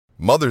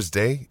Mother's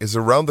Day is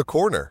around the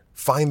corner.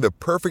 Find the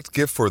perfect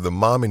gift for the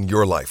mom in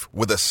your life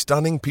with a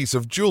stunning piece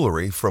of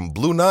jewelry from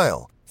Blue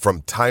Nile.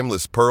 From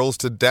timeless pearls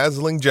to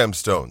dazzling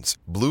gemstones,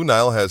 Blue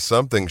Nile has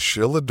something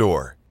she'll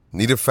adore.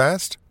 Need it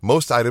fast?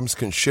 Most items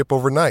can ship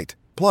overnight.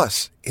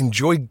 Plus,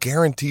 enjoy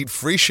guaranteed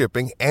free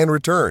shipping and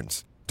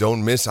returns.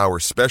 Don't miss our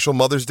special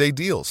Mother's Day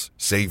deals.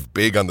 Save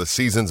big on the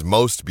season's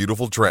most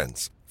beautiful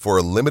trends. For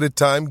a limited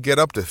time, get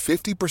up to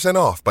 50%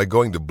 off by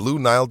going to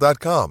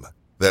BlueNile.com.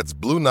 That's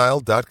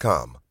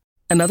BlueNile.com.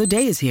 Another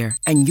day is here,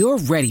 and you're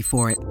ready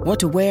for it. What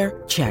to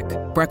wear? Check.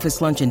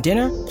 Breakfast, lunch, and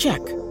dinner? Check.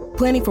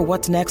 Planning for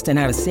what's next and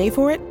how to save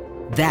for it?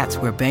 That's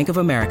where Bank of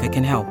America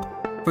can help.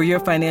 For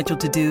your financial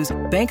to-dos,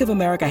 Bank of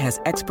America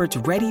has experts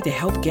ready to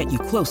help get you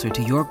closer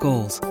to your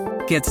goals.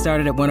 Get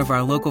started at one of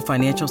our local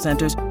financial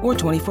centers or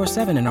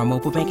 24/7 in our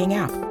mobile banking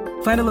app.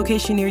 Find a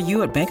location near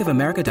you at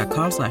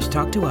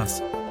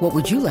bankofamerica.com/talktous. What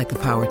would you like the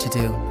power to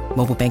do?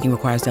 Mobile banking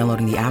requires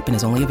downloading the app and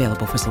is only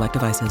available for select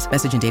devices.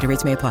 Message and data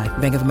rates may apply.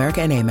 Bank of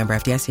America N.A., member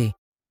FDIC.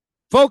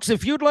 Folks,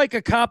 if you'd like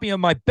a copy of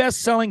my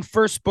best-selling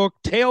first book,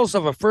 Tales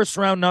of a First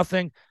Round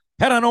Nothing,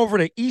 head on over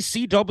to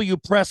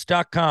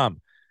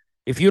ecwpress.com.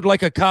 If you'd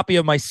like a copy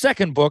of my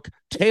second book,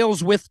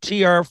 Tales with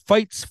TR,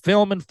 Fights,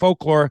 Film, and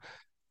Folklore,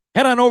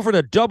 head on over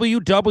to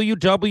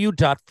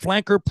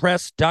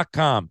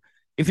www.flankerpress.com.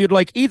 If you'd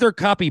like either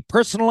copy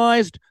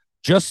personalized,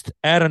 just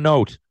add a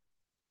note.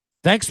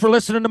 Thanks for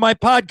listening to my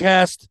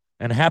podcast,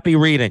 and happy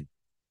reading.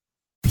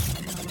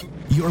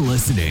 You're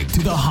listening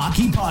to the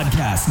Hockey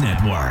Podcast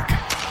Network.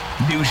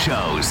 New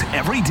shows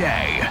every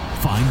day.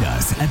 Find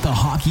us at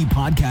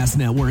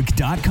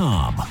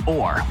thehockeypodcastnetwork.com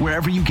or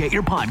wherever you get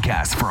your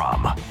podcasts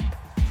from.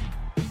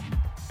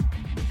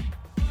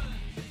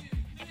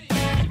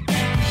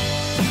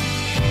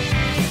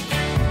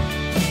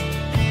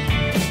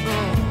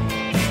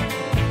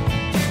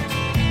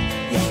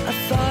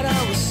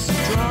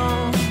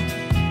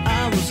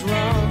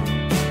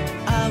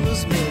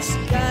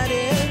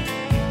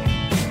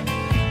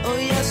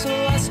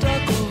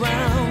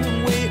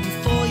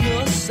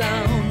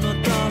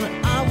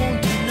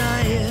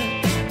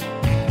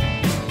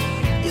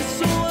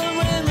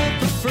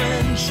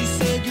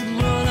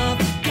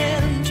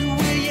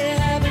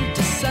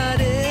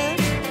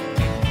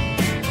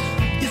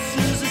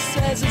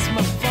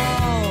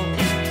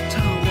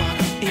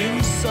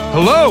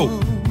 Hello,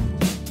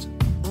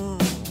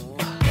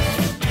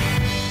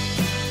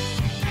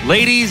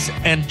 ladies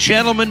and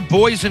gentlemen,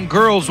 boys and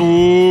girls.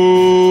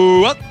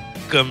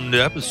 Welcome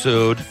to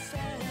episode.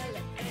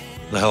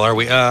 The hell are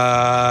we?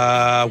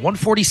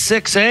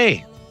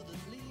 146A.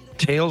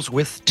 Tales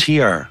with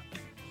TR.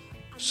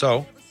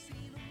 So,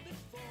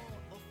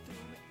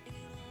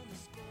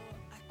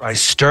 I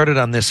started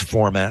on this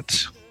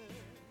format,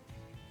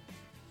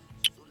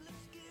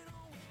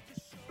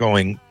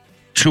 going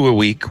 2 a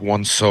week,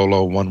 one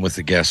solo, one with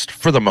a guest,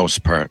 for the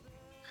most part.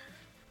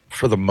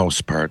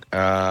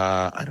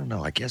 I don't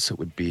know. I guess it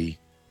would be,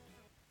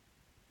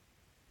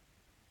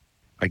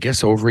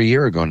 over a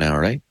year ago now,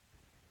 right?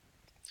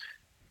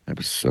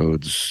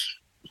 Episodes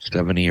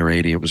 70 or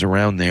 80. It was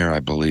around there, I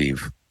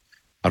believe.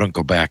 I don't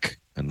go back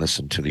and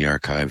listen to the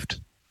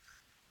archived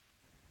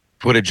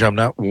footage. I'm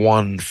not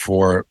one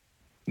for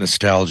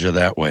nostalgia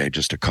that way,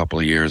 just a couple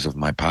of years of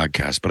my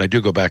podcast. But I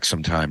do go back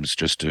sometimes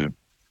just to,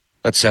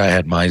 let's say I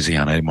had Mizey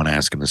on. I didn't want to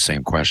ask him the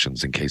same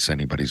questions in case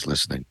anybody's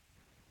listening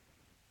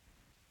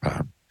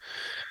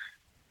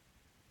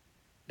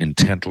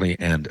intently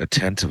and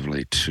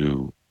attentively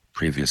to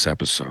previous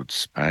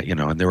episodes.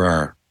 And there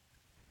are,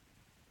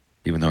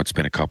 even though it's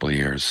been a couple of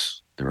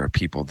years, there are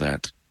people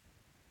that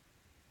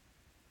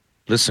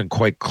listen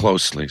quite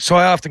closely. So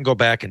I often go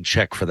back and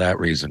check for that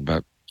reason,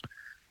 but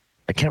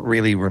I can't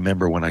really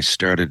remember when I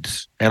started.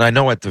 And I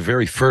know at the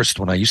very first,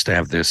 when I used to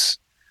have this,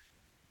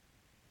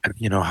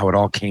 how it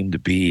all came to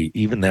be,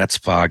 even that's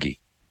foggy.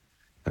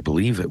 I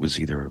believe it was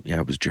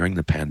it was during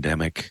the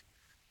pandemic.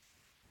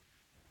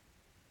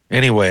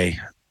 Anyway,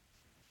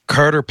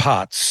 Carter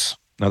Potts.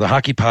 Now, the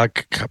Hockey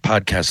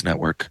Podcast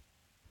Network,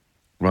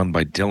 run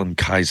by Dylan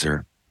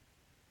Kaiser,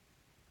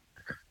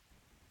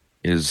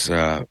 is,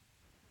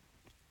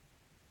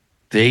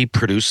 they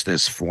produce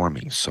this for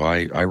me. So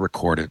I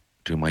record it,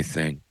 do my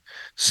thing,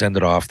 send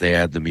it off. They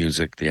add the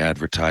music, the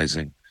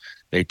advertising.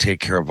 They take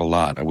care of a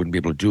lot. I wouldn't be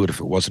able to do it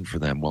if it wasn't for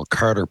them. Well,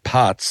 Carter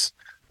Potts,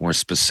 more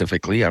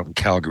specifically, out in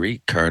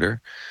Calgary,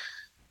 Carter,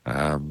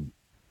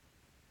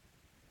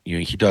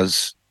 he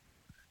does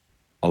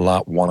a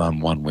lot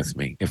one-on-one with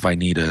me. If I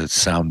need a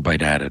sound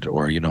bite added,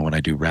 or, when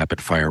I do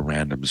rapid fire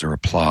randoms or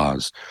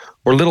applause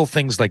or little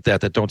things like that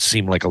don't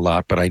seem like a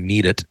lot, but I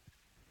need it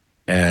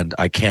and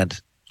I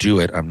can't do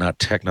it. I'm not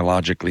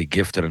technologically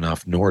gifted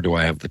enough, nor do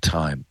I have the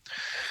time.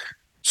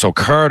 So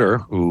Carter,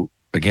 who,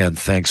 again,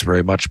 thanks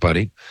very much,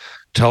 buddy,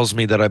 tells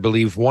me that I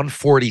believe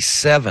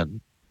 147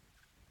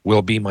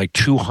 will be my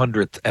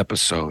 200th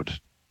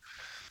episode,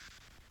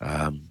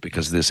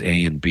 because this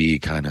A and B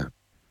kind of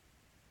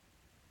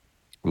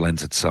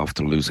lends itself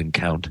to losing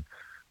count.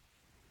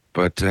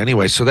 But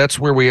anyway, so that's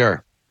where we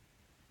are.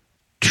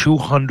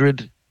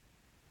 200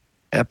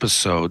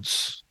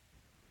 episodes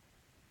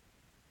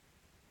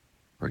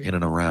We're in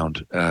and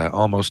around,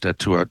 almost at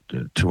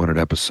 200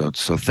 episodes.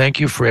 So thank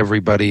you for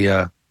everybody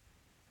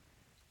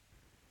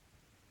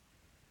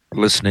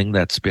listening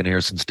that's been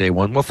here since day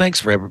one. Well, thanks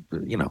for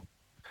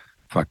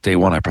day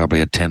one, I probably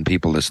had 10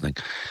 people listening.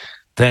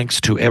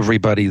 Thanks to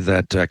everybody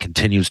that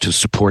continues to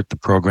support the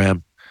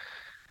program.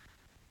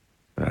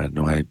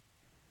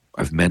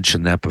 I've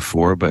mentioned that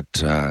before, but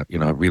it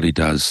really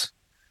does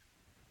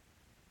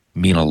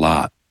mean a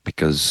lot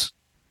because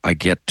I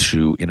get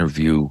to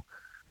interview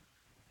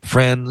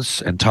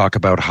friends and talk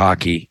about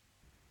hockey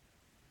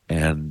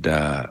and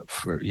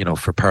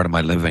for part of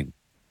my living.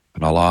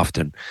 And I'll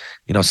often,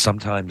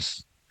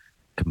 sometimes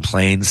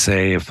complain,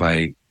 say, if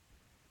I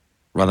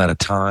run out of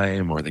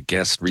time or the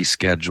guest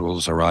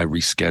reschedules or I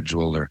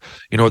reschedule or,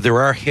 there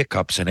are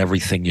hiccups in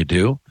everything you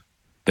do,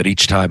 but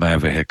each time I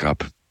have a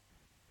hiccup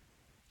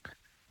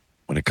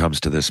when it comes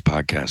to this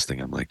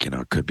podcasting, I'm like,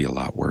 it could be a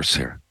lot worse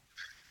here.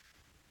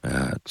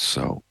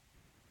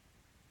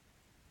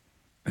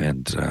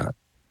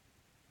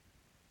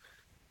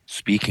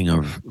 Speaking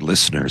of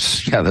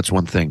listeners, yeah, that's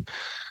one thing.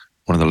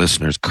 One of the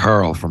listeners,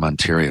 Carl from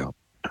Ontario.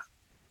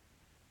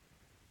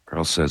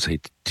 Carl says, hey,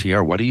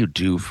 TR, what do you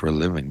do for a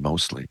living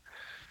mostly?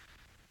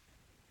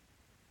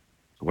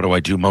 What do I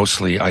do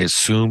mostly? I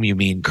assume you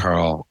mean,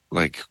 Carl,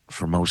 like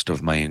for most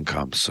of my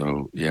income.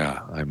 So, yeah,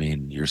 I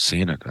mean, you're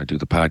seeing it. I do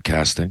the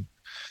podcasting,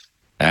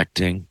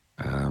 acting,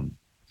 and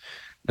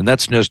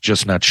that's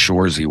just not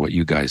Shoresy what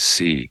you guys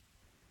see.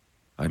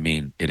 I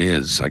mean, it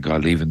is. I got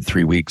to leave in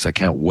 3 weeks. I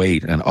can't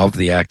wait. And of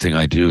the acting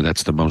I do,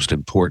 that's the most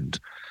important,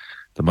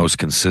 the most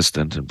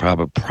consistent, and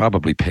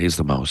probably pays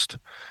the most,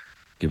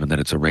 given that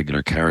it's a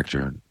regular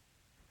character,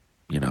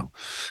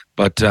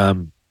 But,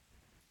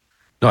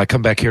 no, I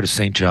come back here to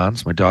St.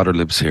 John's. My daughter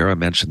lives here. I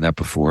mentioned that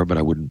before, but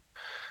I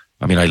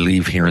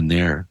leave here and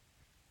there.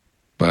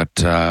 But,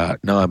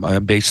 no,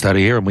 I'm based out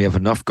of here, and we have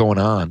enough going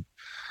on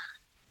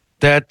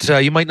that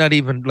you might not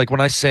even, like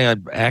when I say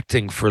I'm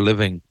acting for a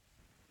living,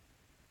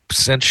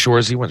 since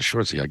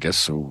Shoresy, I guess.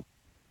 So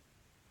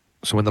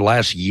in the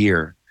last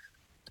year,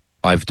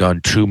 I've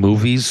done 2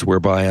 movies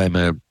whereby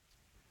I'm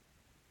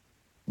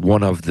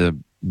one of the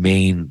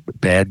main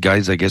bad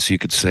guys, I guess you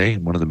could say,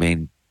 one of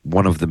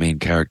the main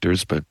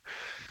characters, but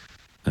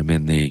I'm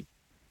in the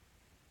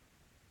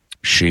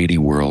shady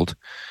world.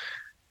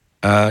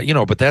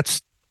 But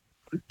that's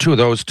 2 of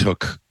those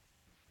took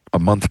a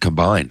month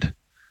combined.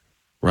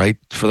 Right.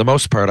 For the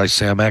most part, I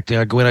say I'm acting.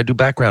 I go in, I do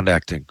background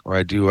acting, or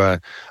I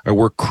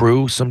work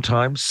crew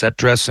sometimes, set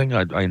dressing.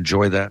 I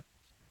enjoy that.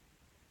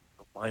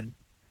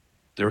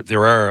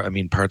 There are,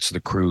 parts of the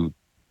crew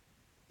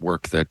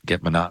work that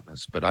get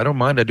monotonous, but I don't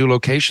mind. I do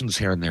locations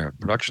here and there,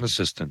 production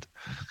assistant,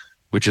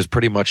 which is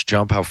pretty much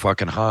jump how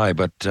fucking high,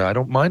 but I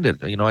don't mind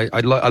it.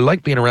 I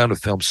like being around a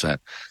film set,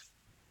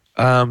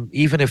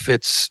 even if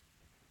it's,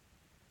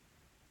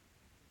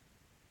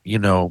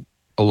 a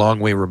long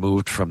way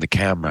removed from the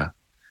camera.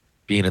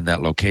 Being in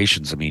that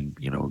locations,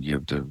 you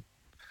have to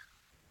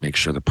make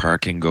sure the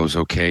parking goes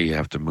okay. You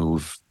have to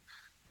move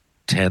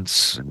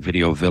tents and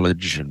video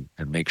village and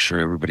make sure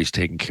everybody's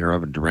taken care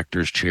of and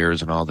director's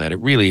chairs and all that. It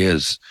really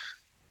is,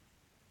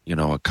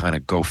 a kind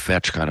of go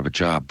fetch kind of a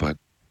job. But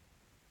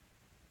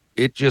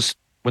it just,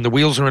 when the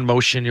wheels are in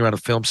motion, you're on a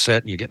film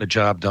set and you're getting a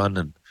job done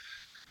and,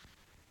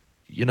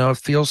 it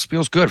feels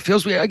good.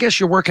 I guess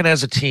you're working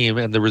as a team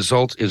and the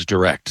result is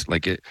direct.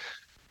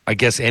 I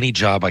guess any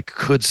job I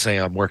could say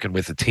I'm working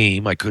with a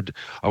team. I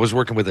was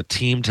working with a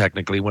team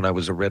technically when I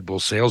was a Red Bull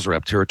sales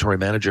rep, territory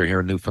manager here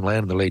in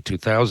Newfoundland in the late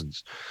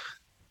 2000s.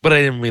 But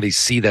I didn't really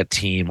see that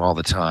team all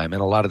the time.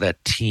 And a lot of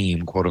that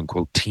team, quote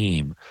unquote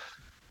team,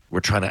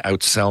 were trying to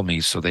outsell me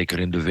so they could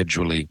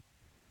individually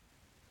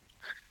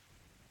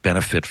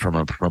benefit from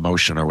a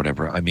promotion or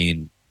whatever.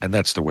 And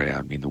that's the way,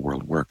 the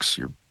world works.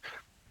 You're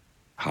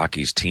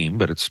hockey's team,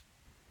 but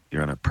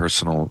you're on a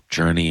personal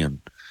journey and,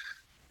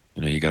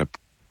 you got to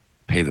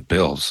pay the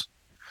bills.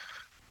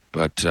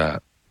 But I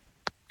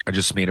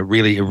just mean it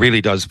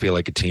really does feel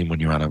like a team when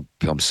you're on a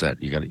film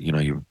set. You got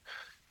to,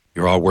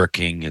 you're all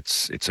working.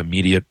 It's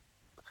immediate.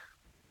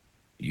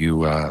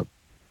 You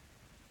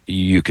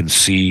can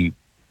see,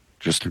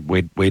 just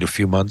wait a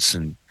few months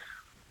and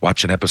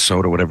watch an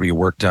episode or whatever you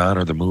worked on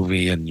or the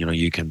movie, and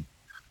you can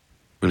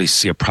really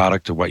see a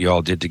product of what you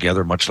all did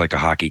together, much like a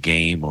hockey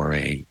game or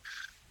a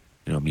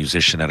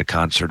musician at a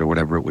concert or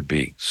whatever it would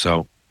be.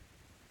 So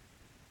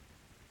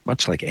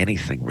much like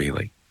anything,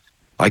 really,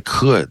 I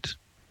could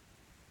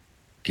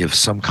give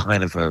some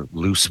kind of a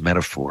loose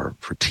metaphor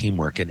for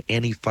teamwork in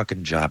any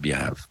fucking job you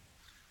have.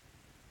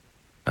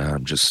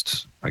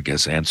 Just, I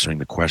guess, answering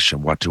the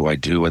question, what do I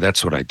do? Well,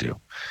 that's what I do.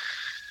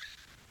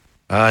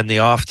 In the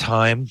off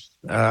time,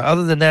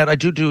 other than that, I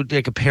do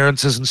like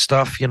appearances and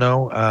stuff,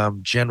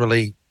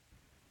 generally,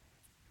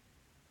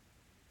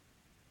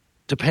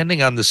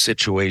 depending on the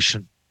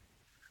situation.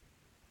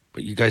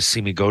 But you guys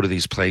see me go to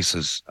these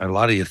places. A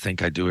lot of you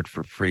think I do it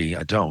for free.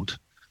 I don't.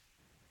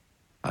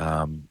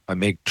 I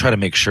try to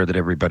make sure that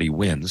everybody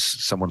wins.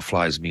 Someone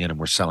flies me in and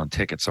we're selling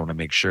tickets. I want to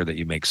make sure that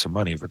you make some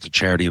money. If it's a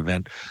charity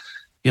event,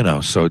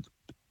 so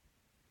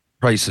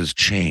prices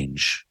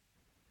change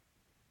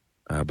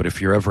But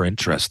if you're ever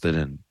interested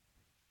in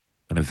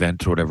an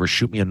event or whatever,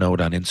 shoot me a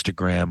note on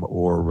Instagram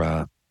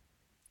or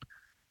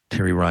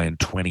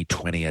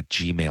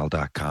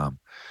TerryRyan2020@gmail.com.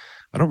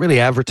 I don't really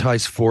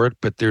advertise for it,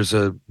 but there's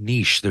a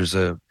niche. There's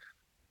a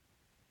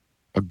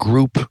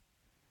group.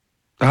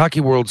 The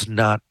hockey world's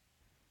not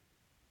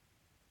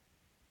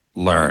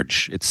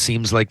large. It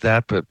seems like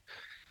that, but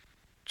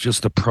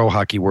just the pro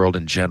hockey world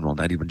in general,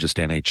 not even just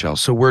NHL.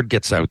 So word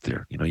gets out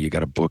there. You know, you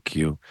got to book,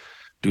 you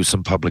do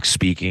some public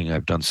speaking.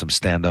 I've done some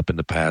stand-up in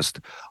the past.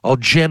 I'll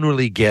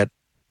generally get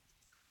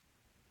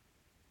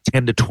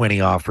 10 to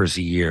 20 offers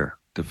a year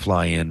to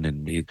fly in.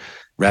 And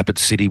Rapid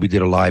City, we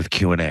did a live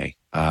Q&A.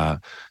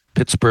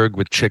 Pittsburgh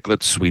with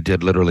Chicklets, we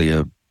did literally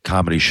a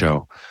comedy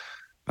show.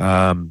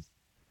 I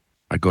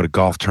go to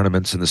golf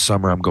tournaments in the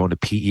summer. I'm going to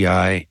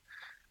PEI.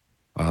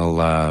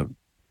 I'll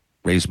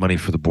raise money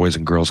for the Boys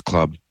and Girls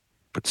Club,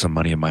 put some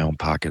money in my own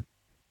pocket.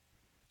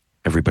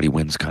 Everybody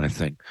wins kind of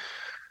thing.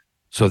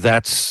 So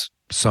that's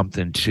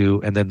something too.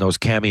 And then those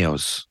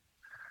cameos.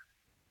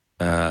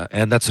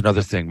 And that's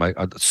another thing.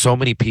 So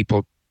many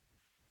people,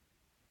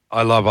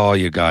 I love all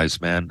you guys,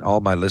 man.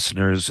 All my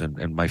listeners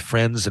and my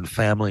friends and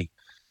family.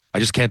 I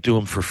just can't do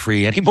them for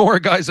free anymore,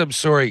 guys. I'm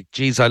sorry.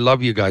 Geez, I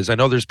love you guys. I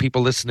know there's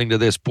people listening to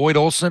this. Boyd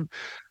Olson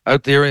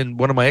out there, and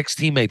one of my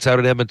ex-teammates out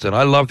at Edmonton.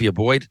 I love you,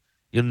 Boyd.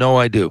 You know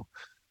I do.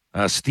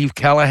 Steve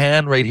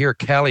Callahan right here,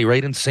 Cali,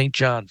 right in St.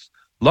 John's.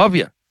 Love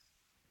you.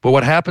 But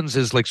what happens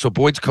is, like, so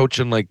Boyd's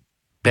coaching, like,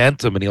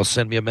 Bantam, and he'll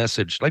send me a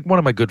message, like one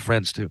of my good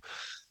friends, too.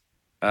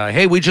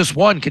 Hey, we just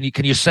won. Can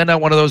you send out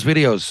one of those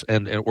videos?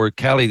 Or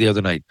Cali the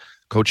other night,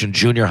 coaching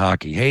junior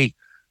hockey. Hey,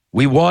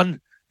 we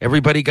won.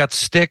 Everybody got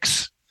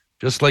sticks.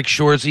 Just like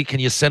Shoresy, can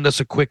you send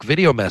us a quick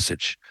video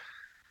message?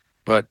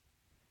 But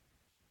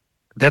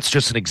that's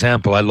just an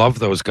example. I love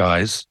those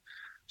guys.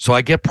 So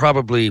I get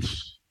probably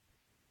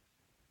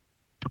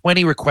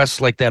 20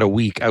 requests like that a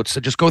week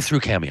outside. Just go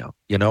through Cameo.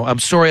 You know, I'm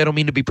sorry, I don't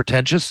mean to be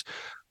pretentious,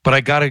 but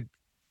I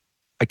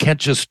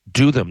can't just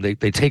do them. They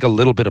take a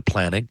little bit of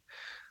planning.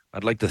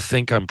 I'd like to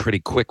think I'm pretty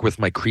quick with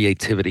my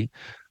creativity.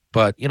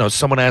 But, you know,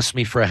 someone asked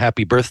me for a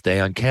happy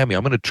birthday on Cameo.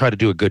 I'm going to try to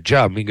do a good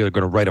job. I'm going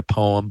to write a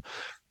poem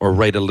or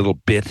write a little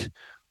bit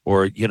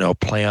or, you know,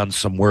 play on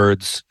some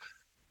words.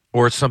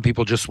 Or some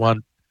people just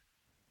want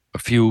a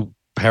few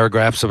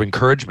paragraphs of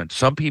encouragement.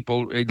 Some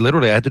people,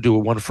 literally, I had to do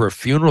one for a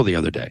funeral the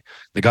other day.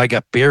 The guy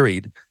got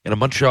buried in a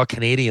Montreal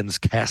Canadiens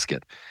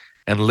casket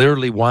and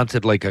literally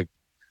wanted like a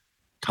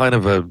kind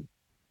of a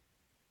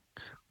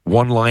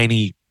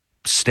one-liney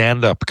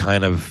stand-up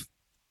kind of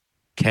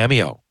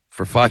cameo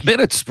for 5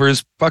 minutes for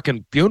his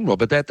fucking funeral.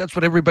 But that's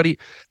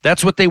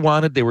what they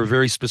wanted. They were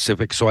very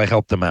specific, so I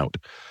helped them out.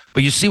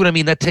 But you see what I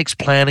mean? That takes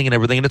planning and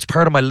everything, and it's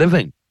part of my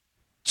living.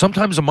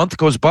 Sometimes a month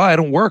goes by, I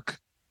don't work,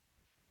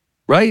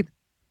 right?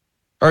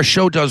 Our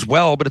show does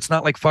well, but it's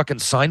not like fucking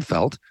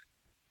Seinfeld,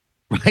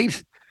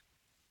 right?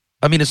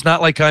 I mean, it's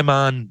not like I'm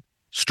on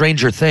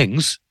Stranger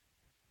Things.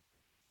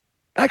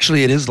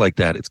 Actually, it is like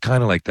that. It's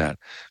kind of like that.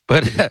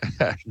 But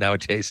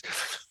nowadays,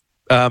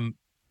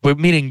 but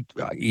meaning,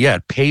 yeah,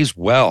 it pays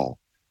well,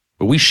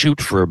 but we shoot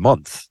for a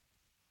month,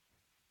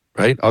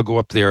 right? I'll go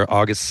up there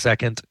August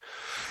 2nd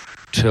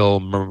till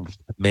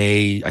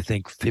May, I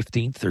think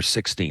 15th or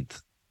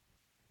 16th.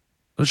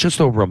 It's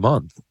just over a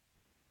month.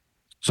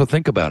 So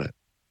think about it.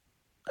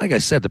 Like I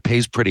said, the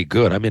pay's pretty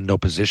good. I'm in no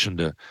position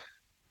to,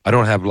 I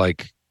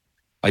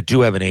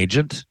do have an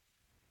agent.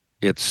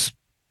 It's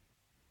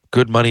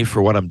good money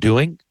for what I'm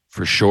doing,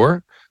 for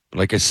sure. But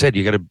like I said,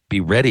 you got to be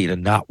ready to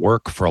not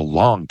work for a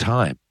long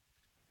time.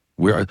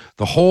 The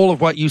whole of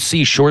what you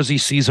see, Shoresy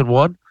season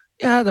 1,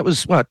 yeah, that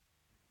was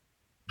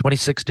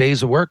 26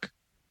 days of work,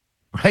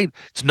 right?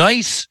 It's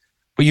nice,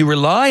 but you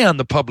rely on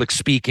the public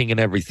speaking and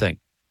everything,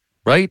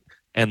 right?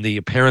 And the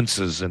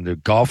appearances and the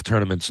golf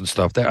tournaments and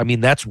stuff.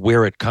 That's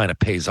where it kind of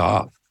pays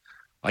off.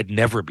 I'd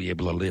never be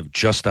able to live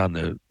just on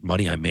the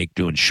money I make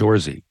doing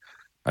Shoresy.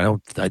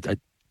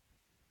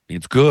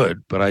 It's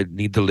good, but I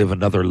need to live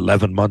another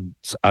 11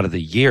 months out of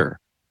the year.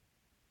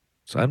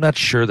 So I'm not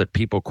sure that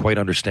people quite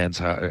understand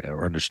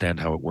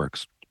how it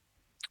works.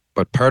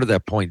 But part of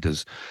that point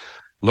is,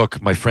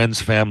 look, my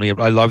friends, family,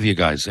 I love you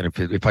guys. And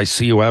if I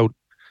see you out,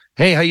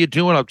 hey, how you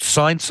doing? I'll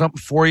sign something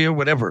for you,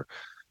 whatever.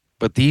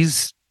 But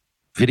these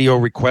video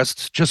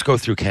requests just go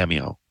through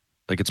Cameo.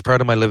 Like, it's part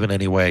of my living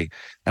anyway.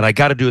 And I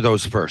got to do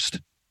those first.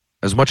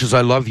 As much as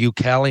I love you,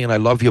 Callie, and I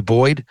love you,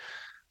 Boyd,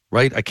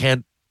 right?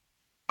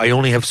 I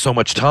only have so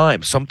much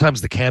time.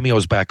 Sometimes the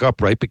cameos back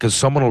up, right? Because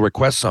someone will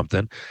request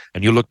something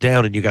and you look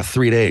down and you got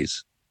 3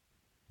 days,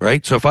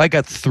 right? So if I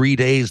got 3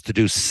 days to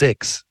do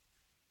 6,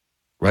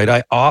 right?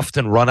 I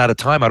often run out of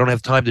time. I don't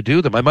have time to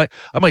do them. I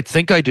might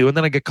think I do, and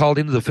then I get called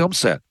into the film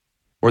set.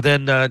 Or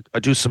then I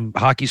do some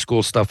hockey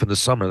school stuff in the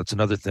summer. That's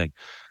another thing.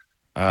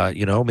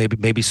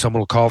 Maybe someone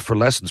will call for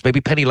lessons.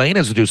 Maybe Penny Lane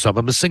has to do something.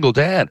 I'm a single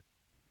dad,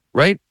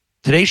 right?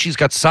 Today she's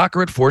got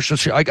soccer at 4.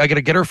 So I got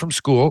to get her from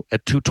school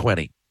at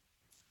 2:20.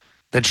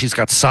 Then she's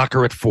got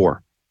soccer at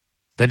 4.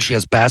 Then she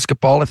has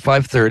basketball at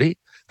 5:30.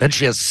 Then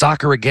she has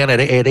soccer again at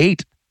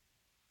 8.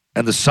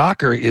 And the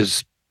soccer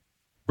is,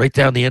 right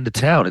down the end of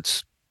town.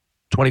 It's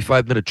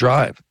 25-minute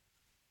drive.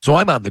 So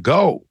I'm on the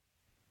go.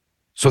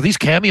 So these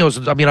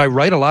cameos, I mean, I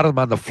write a lot of them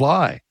on the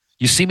fly.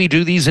 You see me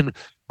do these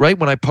right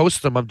when I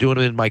post them, I'm doing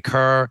it in my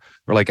car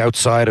or like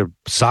outside a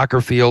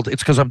soccer field.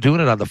 It's because I'm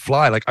doing it on the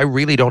fly. Like I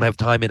really don't have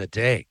time in a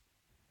day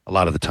a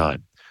lot of the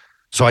time.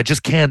 So I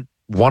just can't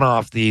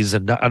one-off these.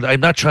 And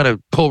I'm not trying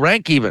to pull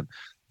rank even.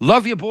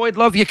 Love you, Boyd.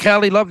 Love you,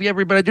 Callie. Love you,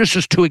 everybody. There's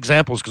just two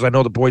examples because I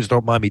know the boys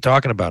don't mind me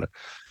talking about it.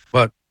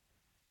 But,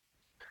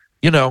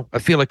 I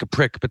feel like a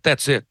prick, but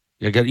that's it.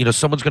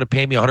 Someone's going to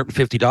pay me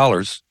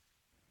 $150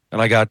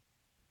 and I got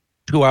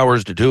 2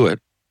 hours to do it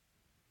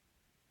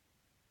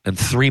and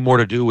 3 more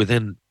to do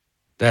within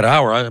that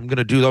hour. I'm going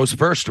to do those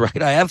first,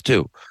 right? I have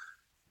to,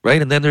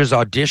 right? And then there's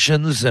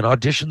auditions, and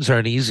auditions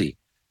aren't easy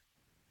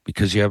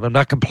because I'm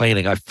not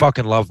complaining. I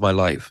fucking love my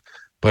life,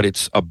 but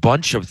it's a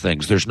bunch of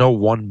things. There's no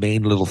one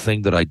main little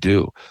thing that I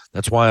do.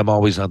 That's why I'm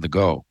always on the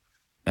go.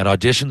 And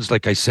auditions,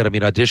 like I said,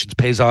 auditions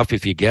pays off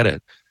if you get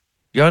it.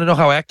 You want to know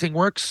how acting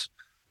works?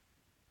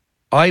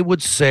 I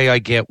would say I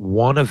get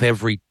 1 of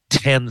every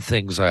 10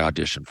 things I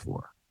audition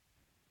for.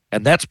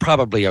 And that's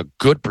probably a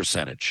good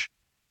percentage,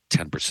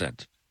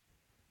 10%.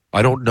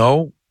 I don't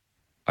know.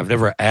 I've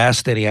never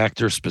asked any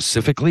actor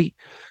specifically.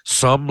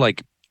 Some,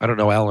 like, I don't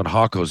know, Alan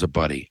Hawko's a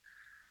buddy.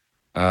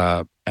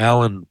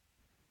 Alan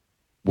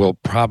will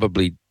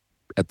probably,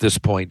 at this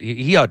point,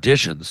 he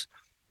auditions,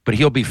 but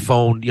he'll be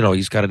phoned.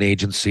 He's got an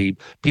agency.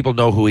 People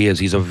know who he is.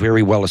 He's a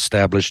very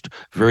well-established,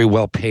 very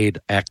well-paid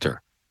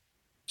actor.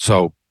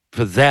 So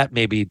for that,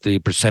 maybe the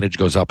percentage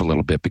goes up a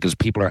little bit because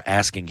people are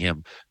asking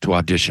him to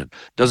audition.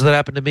 Does that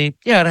happen to me?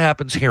 Yeah, it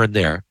happens here and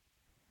there.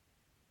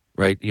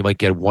 Right? You might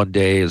get one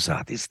day as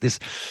this.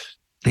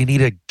 They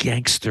need a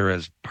gangster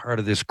as part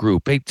of this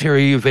group. Hey,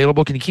 Terry, are you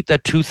available? Can you keep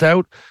that tooth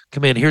out?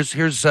 Come in. Here's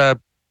 2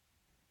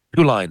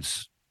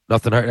 lines.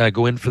 Nothing. I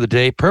go in for the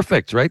day.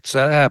 Perfect. Right? So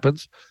that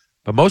happens.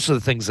 But most of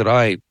the things that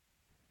I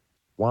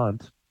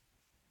want,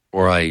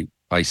 or I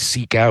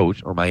seek out,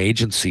 or my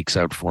agent seeks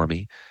out for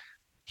me,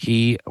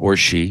 he or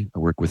she, I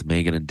work with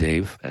Megan and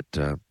Dave at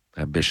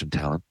Ambition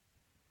Talent.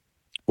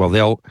 Well,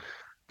 they'll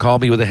call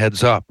me with a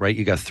heads up, right?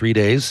 You got 3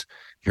 days.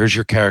 Here's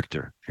your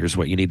character. Here's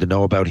what you need to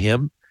know about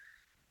him.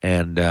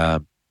 And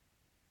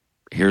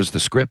here's the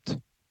script,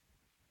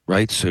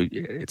 right? So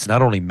it's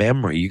not only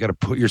memory. You got to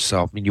put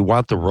yourself, you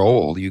want the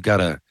role. You got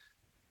to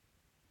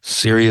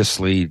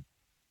seriously,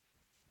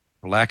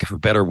 for lack of a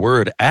better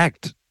word,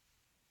 act,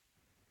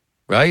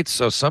 right?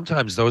 So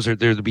sometimes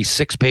there'll be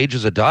 6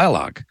 pages of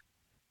dialogue.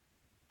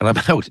 And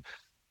I'm out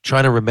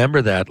trying to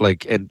remember that.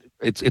 Like, and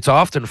it's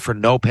often for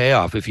no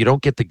payoff. If you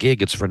don't get the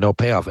gig, it's for no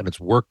payoff. And it's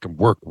work and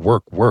work,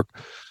 work, work.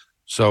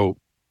 So,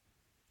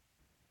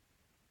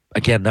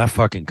 again, not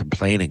fucking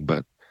complaining,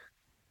 but,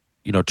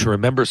 to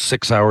remember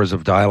 6 hours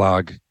of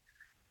dialogue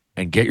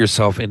and get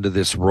yourself into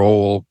this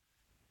role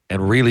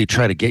and really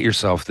try to get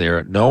yourself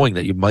there, knowing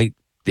that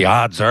the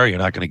odds are you're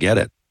not going to get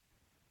it.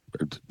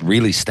 It's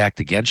really stacked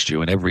against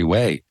you in every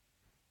way.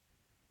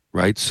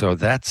 Right? So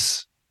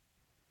that's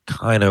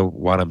kind of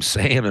what I'm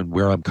saying and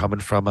where I'm coming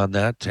from on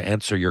that, to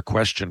answer your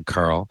question,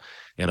 Carl,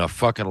 in a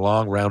fucking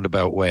long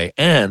roundabout way.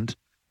 And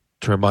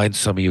to remind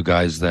some of you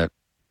guys that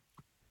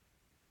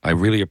I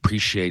really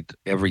appreciate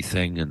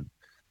everything and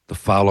the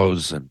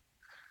follows and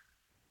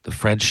the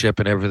friendship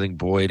and everything,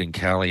 Boyd and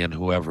Callie and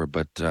whoever.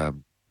 But,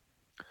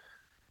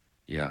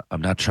 yeah,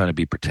 I'm not trying to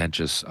be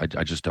pretentious.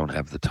 I just don't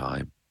have the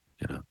time,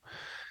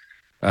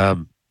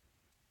 And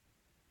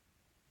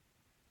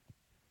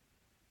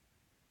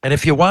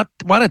if you want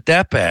it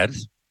that bad,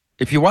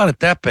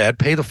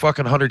 pay the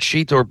fucking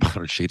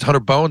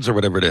 100 bones or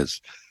whatever it is.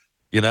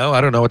 I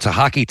don't know. It's a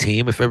hockey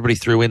team. If everybody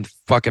threw in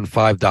fucking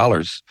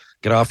 $5,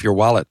 get off your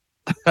wallet.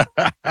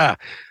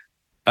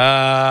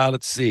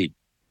 Let's see.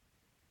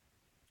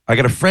 I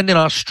got a friend in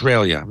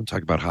Australia. I haven't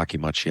talked about hockey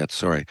much yet.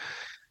 Sorry.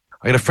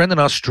 I got a friend in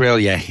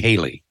Australia,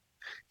 Haley.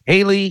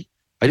 Haley,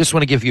 I just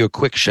want to give you a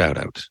quick shout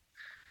out.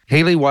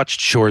 Haley watched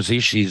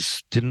Shoresy.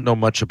 She's didn't know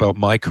much about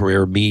my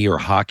career, me or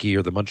hockey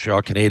or the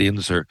Montreal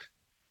Canadiens or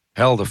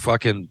hell, the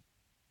fucking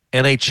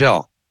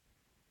NHL.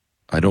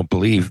 I don't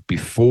believe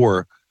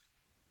before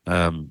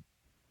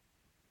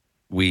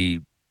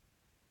we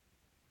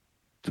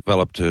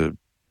developed a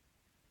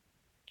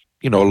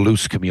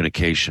loose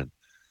communication.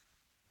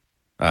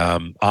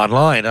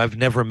 Online, I've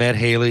never met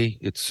Haley.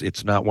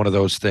 It's not one of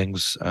those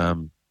things.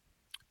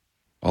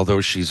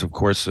 Although she's, of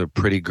course, a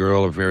pretty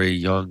girl, a very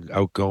young,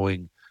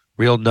 outgoing,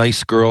 real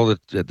nice girl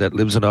that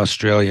lives in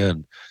Australia.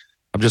 And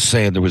I'm just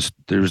saying there was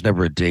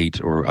never a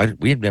date, or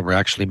we had never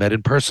actually met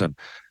in person.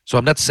 So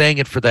I'm not saying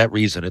it for that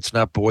reason. It's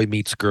not boy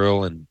meets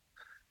girl and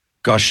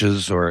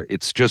gushes, or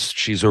it's just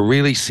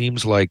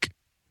seems like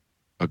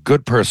a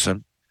good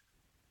person,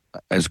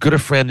 as good a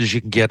friend as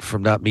you can get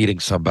from not meeting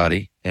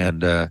somebody.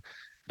 And it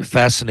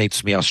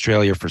fascinates me,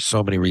 Australia, for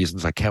so many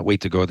reasons. I can't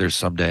wait to go there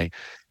someday.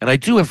 And I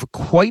do have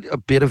quite a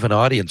bit of an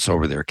audience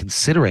over there,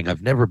 considering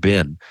I've never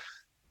been.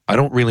 I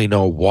don't really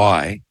know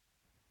why.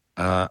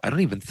 I don't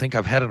even think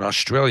I've had an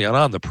Australian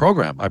on the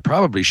program. I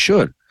probably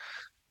should.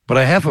 But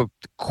I have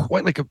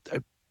quite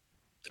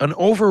a an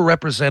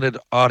overrepresented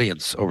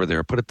audience over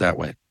there, put it that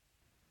way.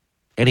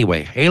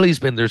 Anyway, Haley's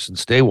been there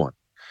since day one.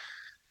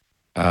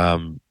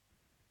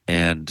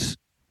 And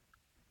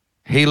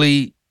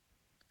Haley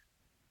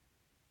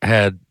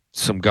had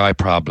some guy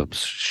problems.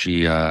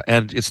 She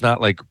and it's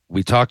not like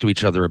we talked to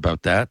each other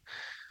about that,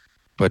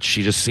 but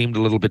she just seemed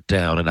a little bit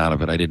down and out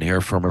of it. I didn't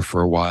hear from her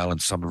for a while,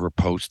 and some of her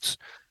posts,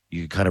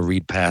 you kind of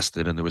read past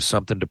it, and there was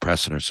something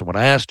depressing her. So when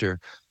I asked her,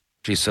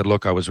 she said,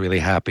 look, I was really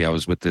happy. I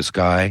was with this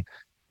guy,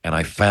 and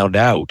I found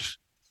out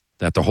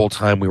that the whole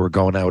time we were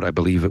going out, I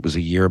believe it was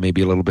a year,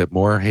 maybe a little bit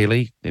more,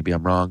 Haley. Maybe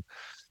I'm wrong.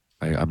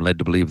 I'm led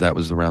to believe that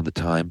was around the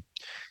time.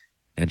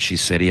 And she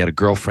said he had a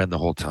girlfriend the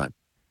whole time.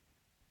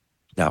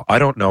 Now, I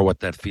don't know what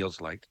that feels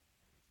like.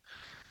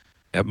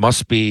 It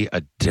must be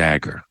a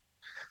dagger.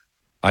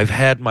 I've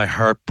had my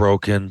heart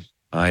broken.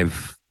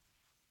 I've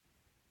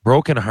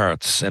broken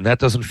hearts, and that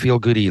doesn't feel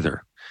good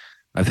either.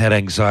 I've had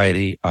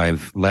anxiety.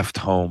 I've left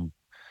home.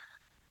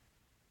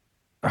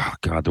 Oh,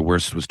 God, the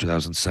worst was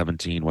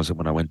 2017, wasn't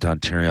when I went to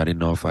Ontario. I didn't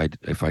know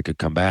if I could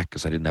come back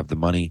because I didn't have the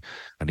money.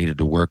 I needed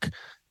to work.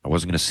 I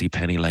wasn't going to see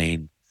Penny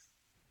Lane,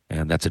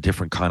 and that's a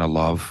different kind of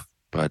love,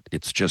 but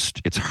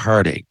it's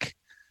heartache,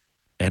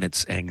 and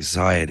it's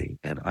anxiety,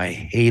 and I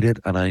hate it,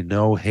 and I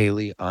know,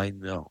 Haley, I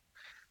know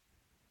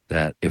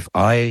that if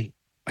I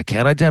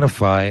can't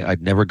identify,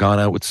 I'd never gone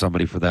out with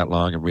somebody for that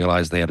long and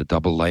realized they had a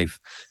double life.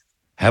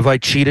 Have I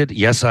cheated?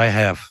 Yes, I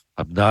have.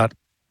 I'm not.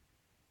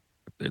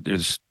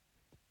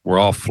 We're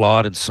all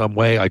flawed in some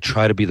way. I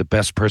try to be the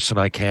best person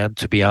I can,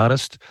 to be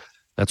honest.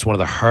 That's one of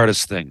the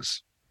hardest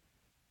things.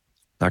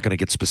 Not going to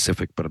get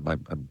specific, but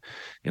I'm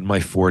in my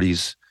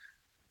 40s,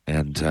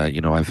 and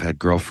I've had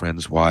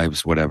girlfriends,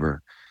 wives,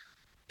 whatever,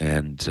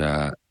 and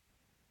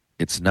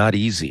it's not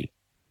easy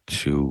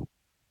to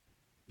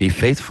be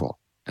faithful.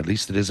 At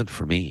least it isn't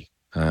for me.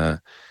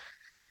 But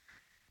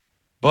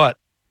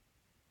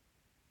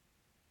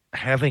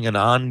having an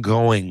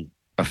ongoing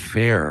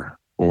affair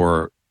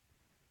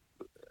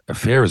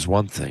is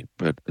one thing,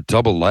 but a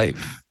double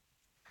life,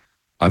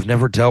 I've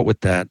never dealt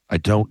with that. I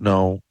don't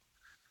know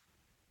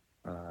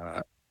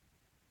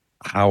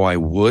how I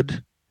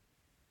would.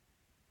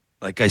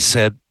 Like I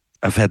said,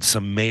 I've had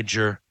some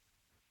major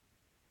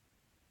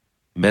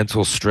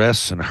mental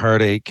stress and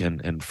heartache,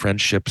 and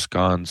friendships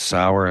gone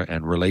sour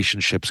and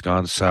relationships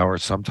gone sour.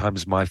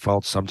 Sometimes my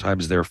fault,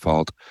 sometimes their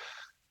fault.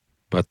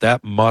 But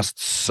that must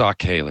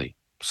suck, Haley.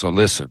 So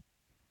listen,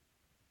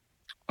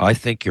 I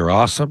think you're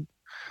awesome.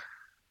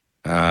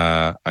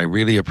 I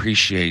really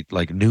appreciate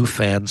new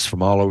fans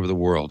from all over the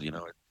world.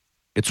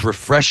 It's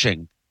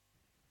refreshing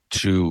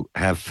to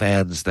have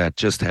fans that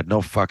just had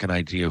no fucking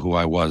idea who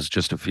I was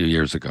just a few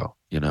years ago.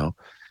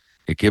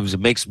 It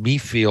makes me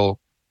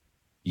feel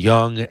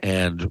young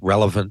and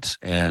relevant,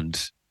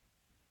 and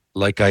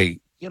like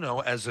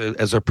as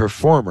a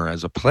performer,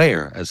 as a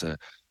player, as a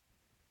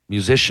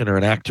musician or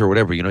an actor or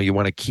whatever, you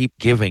want to keep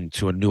giving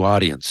to a new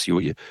audience.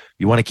 You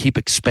want to keep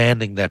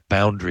expanding that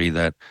boundary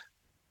that,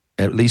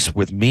 at least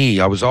with me,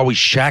 I was always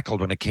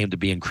shackled when it came to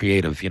being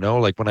creative.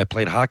 Like when I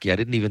played hockey, I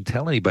didn't even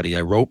tell anybody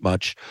I wrote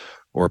much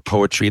or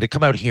poetry. To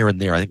come out here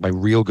and there. I think my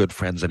real good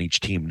friends on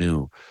each team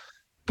knew.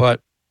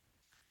 But,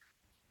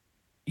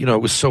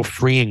 it was so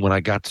freeing when I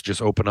got to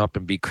just open up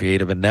and be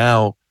creative. And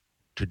now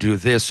to do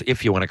this,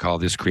 if you want to call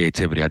this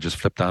creativity, I just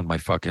flipped on my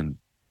fucking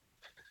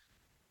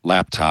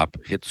laptop,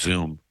 hit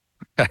Zoom,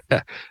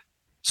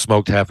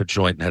 smoked half a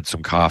joint and had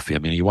some coffee. I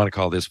mean, you want to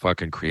call this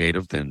fucking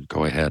creative, then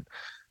go ahead.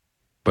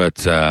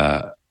 But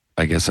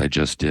I guess I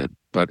just did.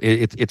 But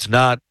it's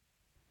not.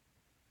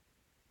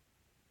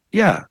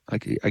 Yeah,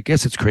 I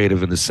guess it's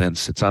creative in the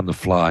sense it's on the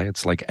fly.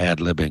 It's like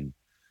ad-libbing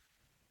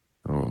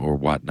or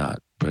whatnot.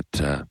 But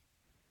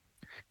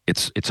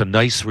it's a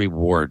nice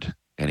reward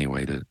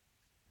anyway to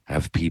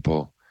have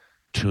people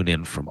tune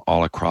in from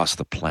all across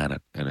the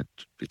planet, and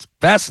it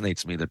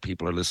fascinates me that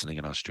people are listening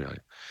in Australia.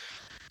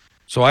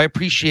 So I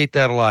appreciate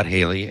that a lot,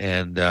 Haley.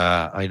 And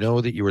I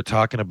know that you were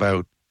talking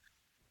about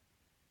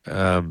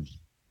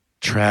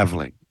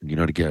traveling.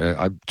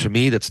 To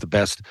me, that's the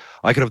best.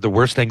 I could have the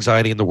worst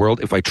anxiety in the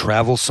world if I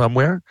travel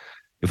somewhere.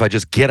 If I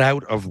just get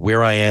out of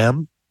where I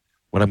am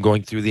when I'm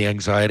going through the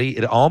anxiety,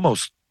 it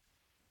almost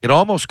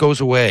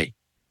goes away.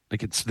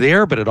 Like it's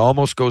there, but it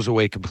almost goes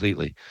away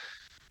completely.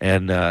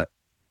 And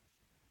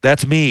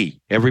that's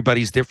me.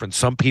 Everybody's different.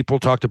 Some people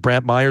talked to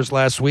Brant Myers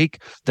last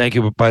week. Thank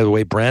you, by the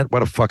way, Brant.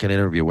 What a fucking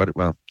interview. I think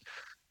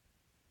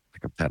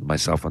I'm patting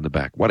myself on the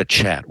back. What a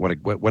chat. What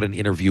an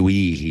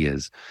interviewee he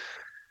is.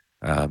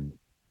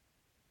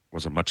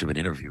 Wasn't much of an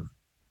interview.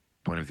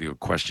 Point of view of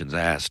questions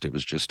asked. It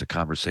was just a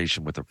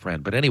conversation with a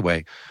friend. But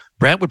anyway,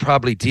 Brant would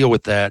probably deal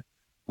with that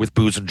with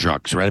booze and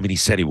drugs, right? I mean, he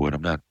said he would.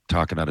 I'm not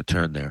talking out of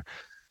turn there.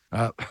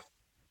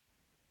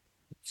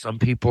 Some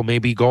people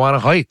maybe go on a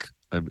hike.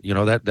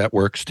 That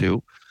works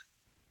too.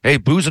 Hey,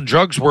 booze and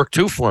drugs work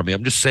too for me.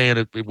 I'm just saying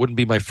it wouldn't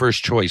be my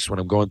first choice when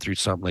I'm going through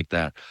something like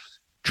that.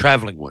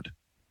 Traveling would.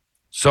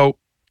 So,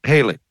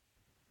 Haley,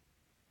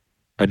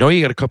 I know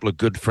you got a couple of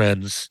good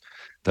friends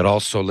that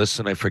also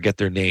listen. I forget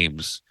their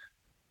names,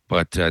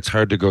 But it's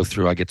hard to go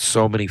through. I get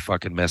so many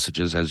fucking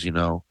messages, as you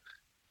know.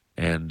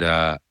 And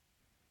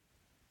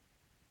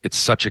it's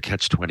such a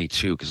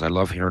catch-22 because I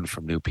love hearing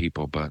from new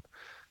people, but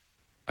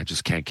I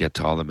just can't get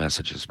to all the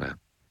messages, man.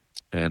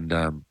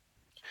 And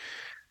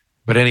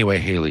but anyway,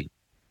 Haley,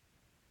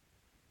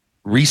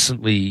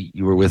 recently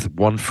you were with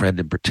one friend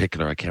in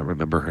particular. I can't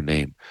remember her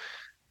name.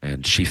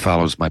 And she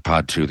follows my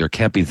pod too. There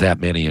can't be that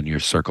many in your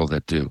circle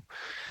that do.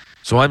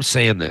 So I'm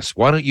saying this.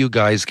 Why don't you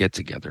guys get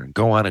together and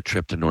go on a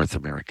trip to North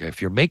America?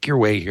 If you make your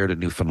way here to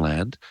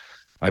Newfoundland,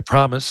 I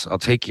promise I'll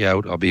take you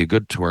out. I'll be a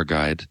good tour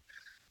guide.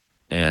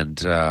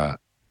 And I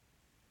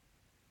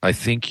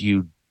think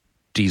you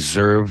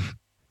deserve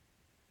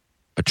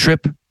a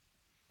trip.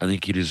 I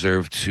think you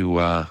deserve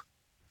to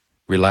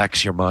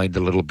relax your mind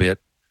a little bit.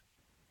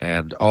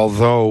 And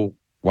although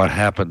what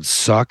happened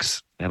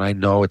sucks, and I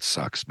know it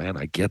sucks, man,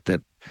 I get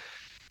that,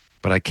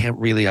 but I can't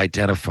really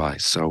identify.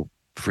 So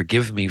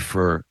forgive me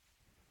for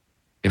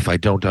if I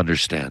don't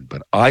understand,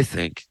 but I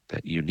think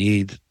that you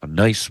need a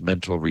nice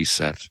mental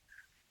reset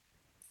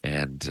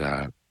and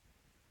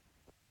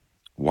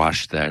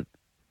wash that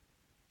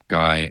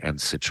guy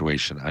and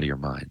situation out of your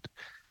mind.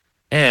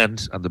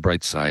 And on the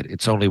bright side,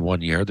 it's only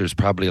 1 year. There's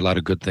probably a lot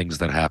of good things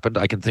that happened.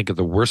 I can think of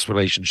the worst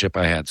relationship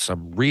I had,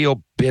 some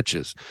real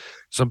bitches,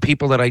 some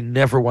people that I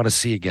never want to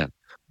see again.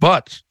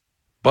 But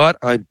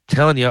I'm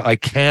telling you, I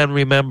can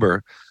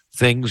remember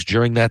things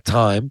during that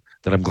time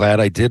that I'm glad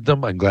I did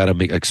them. I'm glad I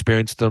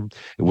experienced them.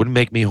 It wouldn't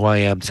make me who I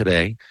am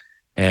today.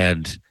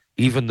 And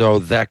even though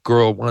that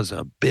girl was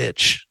a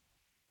bitch,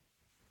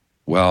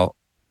 well,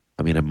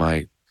 I mean, in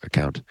my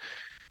account,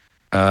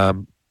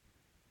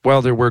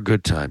 well, there were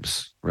good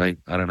times, right?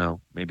 I don't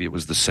know. Maybe it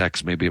was the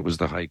sex. Maybe it was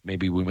the hike.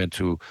 Maybe we went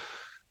to,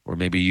 or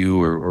maybe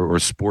you, or a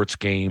sports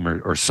game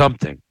or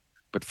something.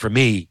 But for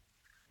me,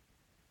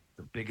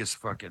 the biggest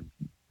fucking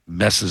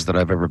messes that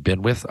I've ever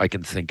been with, I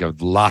can think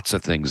of lots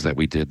of things that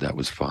we did that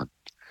was fun.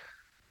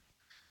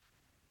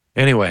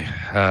 Anyway,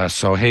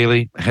 so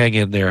Haley, hang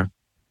in there.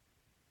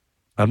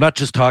 I'm not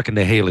just talking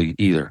to Haley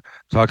either.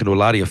 I'm talking to a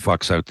lot of you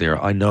fucks out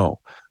there. I know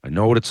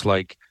what it's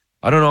like.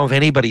 I don't know if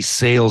anybody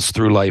sails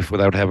through life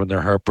without having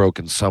their heart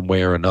broken some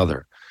way or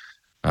another.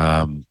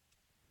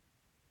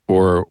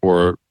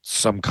 Or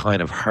some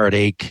kind of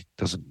heartache.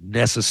 Doesn't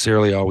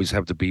necessarily always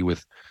have to be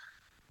with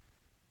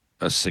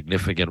a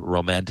significant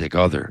romantic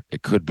other.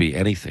 It could be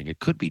anything. It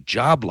could be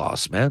job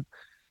loss, man.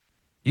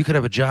 You could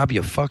have a job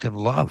you fucking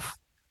love.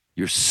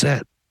 You're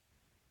set.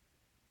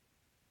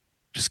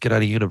 Just get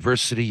out of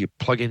university, you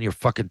plug in your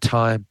fucking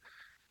time.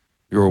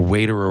 You're a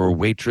waiter or a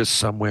waitress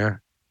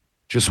somewhere,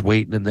 just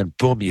waiting, and then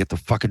boom, you get the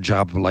fucking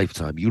job of a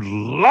lifetime. You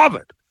love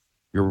it.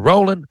 You're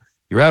rolling.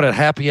 You're out at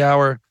happy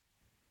hour.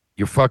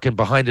 You're fucking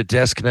behind a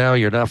desk now.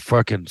 You're not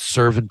fucking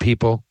serving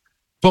people.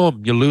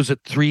 Boom, you lose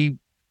it 3/4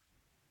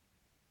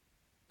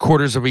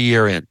 of a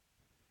year in.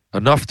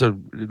 Enough to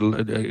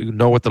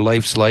know what the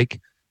life's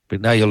like,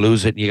 but now you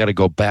lose it and you got to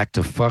go back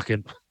to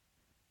fucking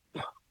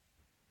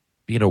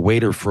being a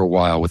waiter for a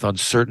while with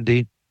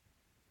uncertainty,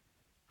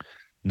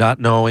 not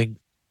knowing.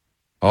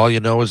 All you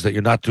know is that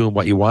you're not doing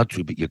what you want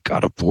to, but you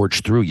got to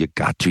forge through. You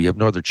got to. You have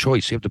no other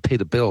choice. You have to pay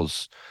the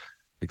bills.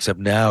 Except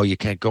now you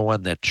can't go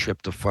on that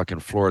trip to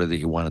fucking Florida that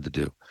you wanted to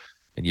do.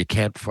 And you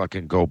can't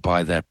fucking go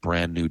buy that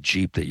brand new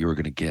Jeep that you were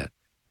going to get.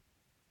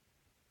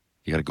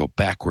 You got to go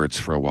backwards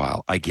for a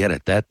while. I get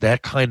it.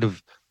 That kind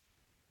of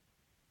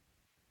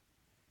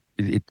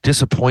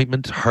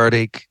disappointment,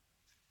 heartache.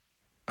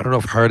 I don't know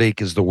if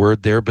heartache is the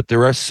word there, but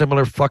there are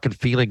similar fucking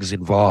feelings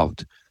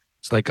involved.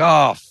 It's like,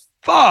 oh,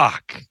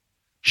 fuck.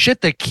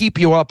 Shit that keep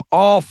you up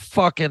all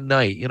fucking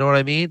night. You know what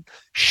I mean?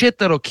 Shit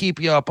that'll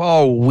keep you up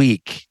all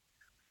week.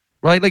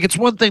 Right? Like, it's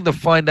one thing to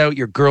find out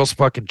your girl's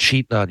fucking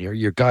cheating on you, or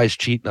your guy's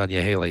cheating on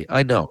you, Haley.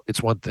 I know.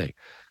 It's one thing.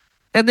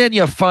 And then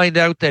you find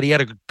out that he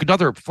had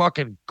another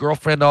fucking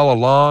girlfriend all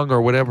along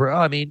or whatever.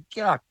 I mean,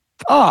 yeah,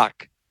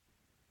 fuck.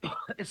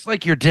 It's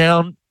like you're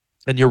down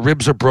and your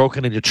ribs are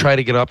broken and you try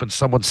to get up and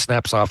someone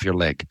snaps off your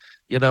leg.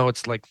 You know,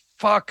 it's like,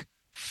 fuck.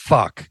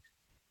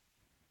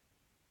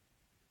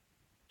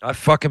 I've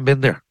fucking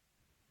been there.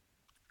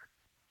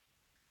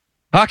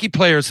 Hockey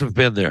players have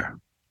been there.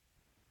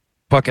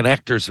 Fucking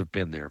actors have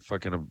been there.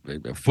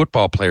 Fucking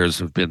football players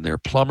have been there.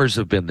 Plumbers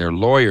have been there.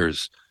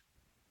 Lawyers.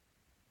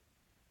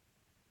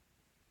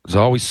 There's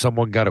always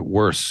someone got it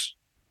worse.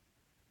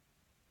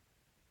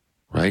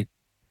 Right?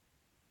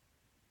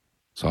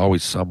 It's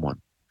always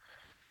someone.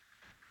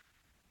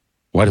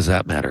 Why does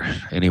that matter?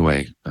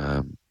 Anyway,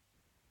 I'm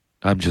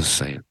just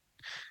saying.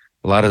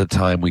 A lot of the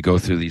time we go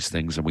through these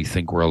things and we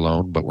think we're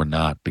alone, but we're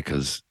not,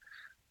 because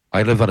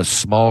I live on a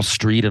small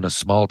street in a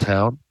small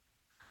town,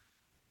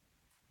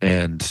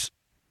 and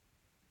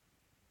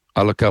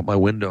I look out my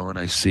window and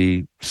I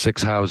see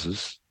 6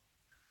 houses,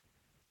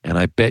 and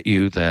I bet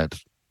you that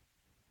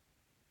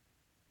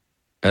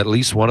at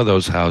least one of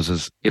those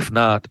houses, if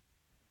not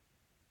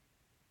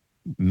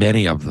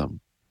many of them,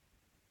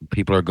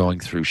 people are going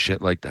through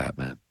shit like that,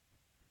 man.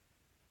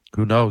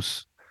 Who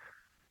knows?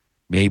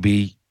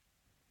 Maybe,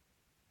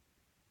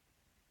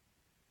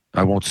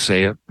 I won't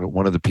say it, but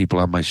one of the people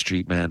on my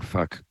street, man,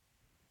 fuck,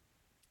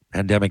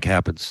 Pandemic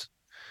happens.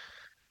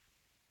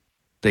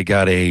 They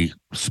got a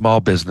small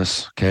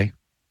business, okay?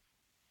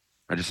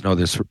 I just know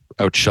this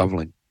out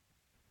shoveling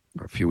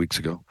a few weeks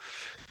ago.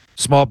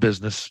 Small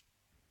business.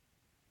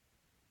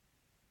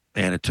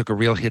 And it took a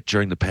real hit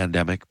during the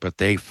pandemic, but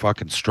they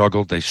fucking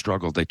struggled. They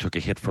struggled. They took a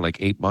hit for like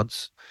 8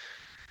 months,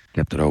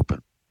 kept it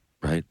open,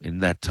 right? In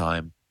that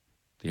time,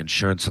 the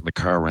insurance on the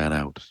car ran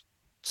out.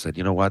 Said,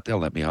 you know what? They'll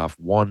let me off.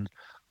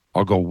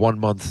 I'll go 1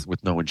 month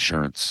with no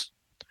insurance.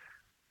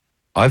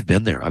 I've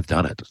been there. I've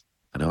done it.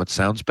 I know it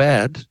sounds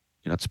bad.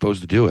 You're not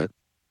supposed to do it.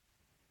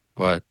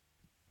 But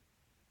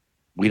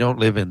we don't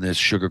live in this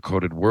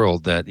sugar-coated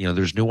world that,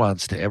 there's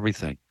nuance to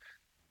everything.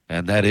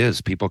 And that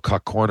is, people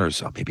cut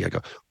corners. Oh, maybe I go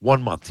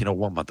 1 month,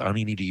 1 month. I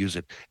only need to use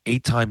it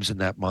 8 times in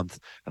that month,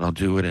 and I'll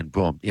do it, and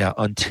boom. Yeah,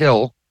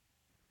 until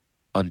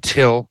you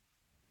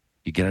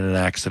get in an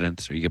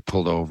accident or you get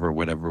pulled over or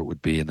whatever it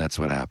would be, and that's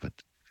what happened,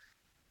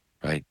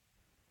 right?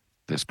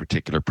 This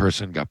particular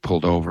person got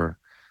pulled over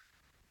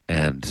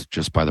and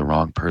just by the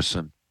wrong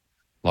person,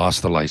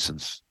 lost the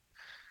license,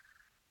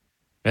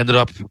 ended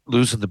up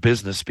losing the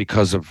business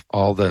because of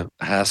all the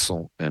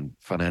hassle and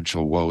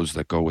financial woes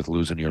that go with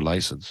losing your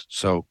license.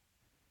 So,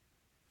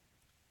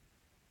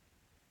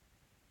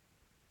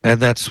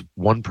 and that's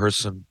one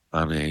person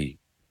on a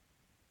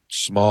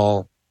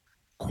small,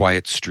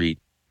 quiet street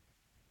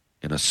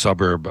in a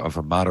suburb of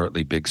a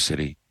moderately big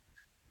city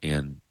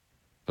in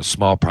a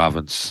small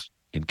province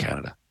in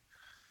Canada.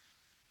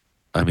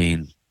 I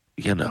mean,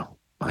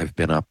 I've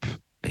been up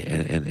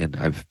and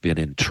I've been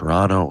in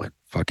Toronto and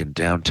fucking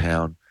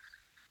downtown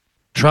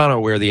Toronto,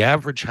 where the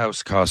average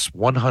house costs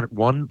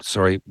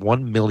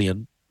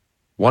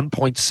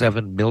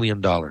 $1.7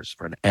 million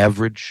for an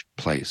average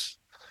place.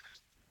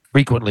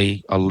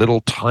 Frequently a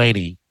little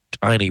tiny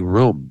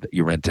room that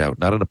you rent out,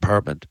 not an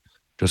apartment,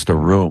 just a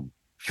room,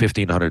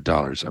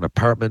 $1,500. An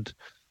apartment,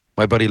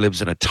 my buddy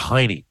lives in a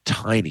tiny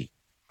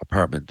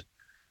apartment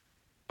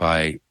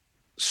by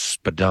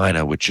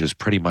Spadina, which is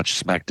pretty much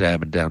smack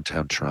dab in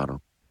downtown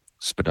Toronto.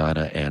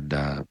 Spadina and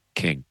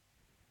King.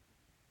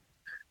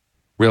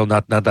 Real,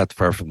 not that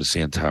far from the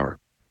CN Tower,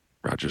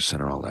 Rogers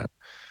Center, all that.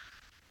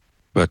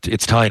 But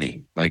it's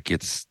tiny. Like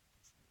it's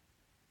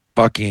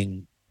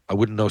fucking, I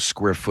wouldn't know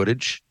square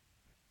footage,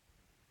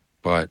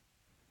 but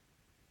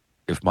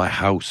if my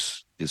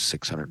house is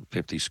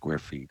 650 square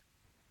feet,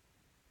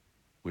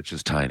 which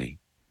is tiny,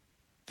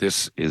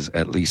 this is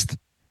at least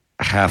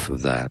half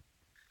of that.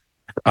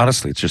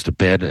 Honestly, it's just a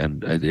bed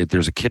and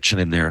there's a kitchen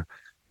in there,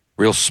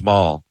 real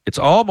small. It's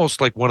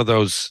almost like one of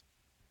those,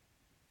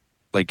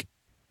 like,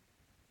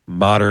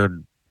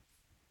 modern,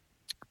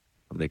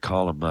 what do they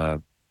call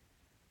them?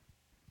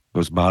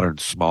 Those modern,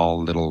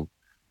 small, little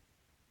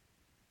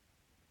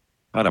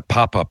kind of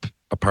pop-up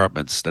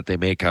apartments that they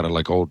make out of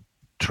like old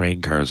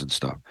train cars and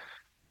stuff.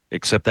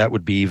 Except that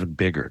would be even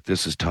bigger.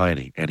 This is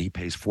tiny, and he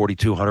pays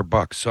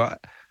 $4,200. So,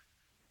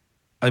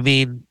 I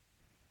mean,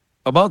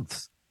 a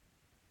month.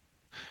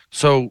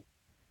 So,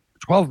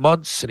 12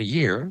 months in a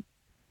year,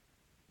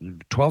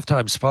 12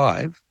 times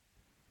 5,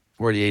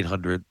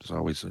 4,800 is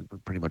always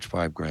pretty much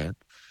 $5,000.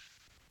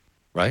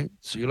 Right?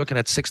 So you're looking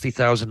at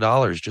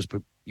 $60,000 just,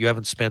 but you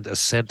haven't spent a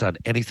cent on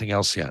anything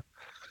else yet.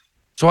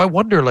 So I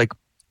wonder, like,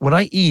 when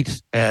I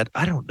eat at,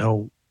 I don't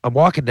know, I'm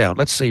walking down,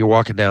 let's say you're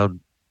walking down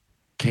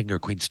King or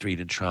Queen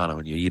Street in Toronto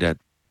and you eat at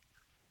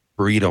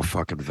Burrito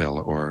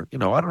fuckingville or, I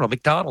don't know,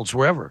 McDonald's,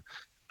 wherever.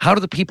 How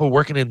do the people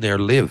working in there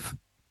live?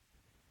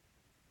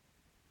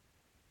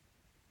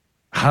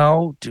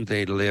 How do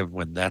they live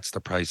when that's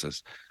the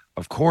prices?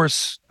 Of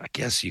course, I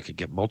guess you could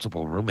get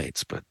multiple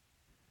roommates, but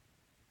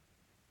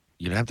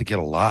you'd have to get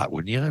a lot,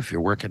 wouldn't you, if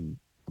you're working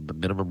the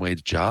minimum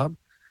wage job?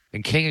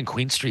 And King and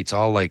Queen Street's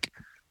all like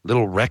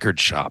little record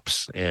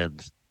shops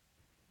and,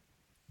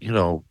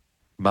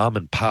 mom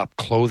and pop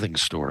clothing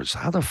stores.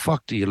 How the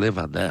fuck do you live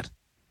on that?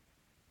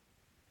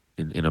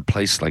 In a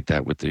place like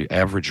that, with the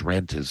average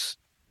rent is,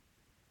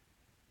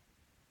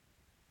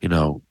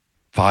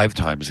 5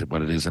 times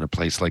what it is in a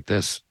place like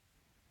this.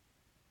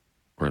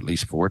 Or at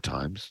least 4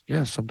 times.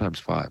 Yeah, sometimes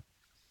 5.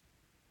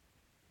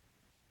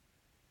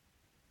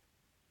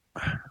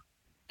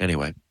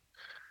 Anyway,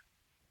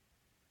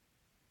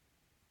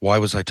 why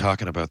was I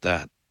talking about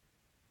that?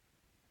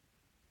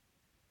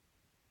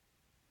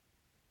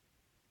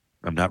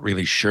 I'm not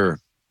really sure.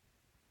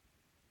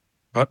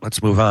 But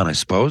let's move on, I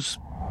suppose.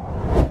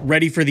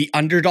 Ready for the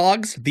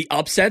underdogs, the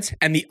upsets,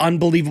 and the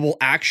unbelievable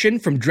action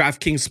from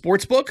DraftKings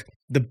Sportsbook?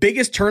 The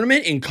biggest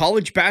tournament in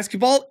college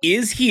basketball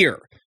is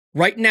here.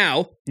 Right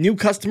now, new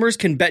customers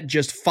can bet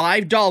just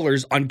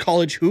 $5 on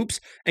college hoops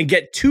and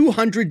get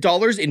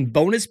 $200 in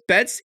bonus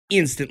bets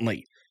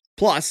instantly.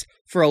 Plus,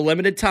 for a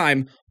limited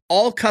time,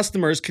 all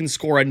customers can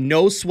score a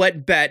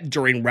no-sweat bet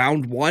during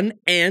round 1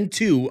 and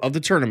 2 of the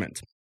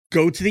tournament.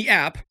 Go to the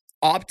app,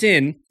 opt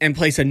in, and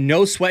place a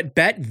no-sweat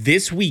bet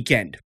this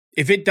weekend.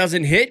 If it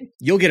doesn't hit,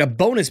 you'll get a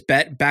bonus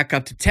bet back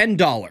up to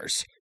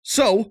 $10.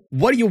 So,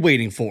 what are you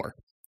waiting for?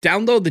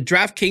 Download the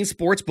DraftKings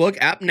Sportsbook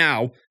app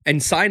now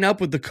and sign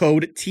up with the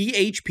code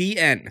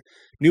THPN.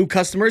 New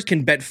customers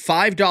can bet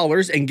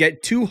 $5 and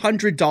get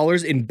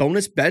 $200 in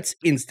bonus bets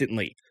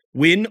instantly,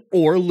 win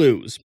or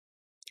lose.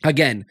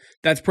 Again,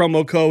 that's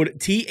promo code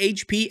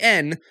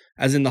THPN,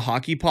 as in the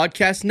Hockey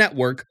Podcast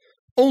Network,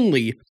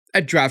 only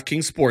at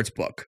DraftKings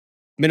Sportsbook.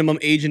 Minimum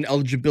age and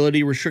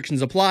eligibility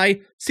restrictions apply.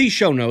 See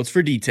show notes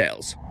for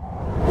details.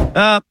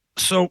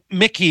 So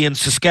Mickey in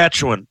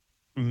Saskatchewan,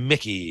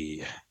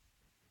 Mickey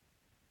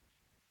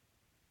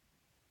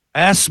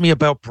asked me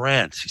about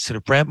Brant. He said,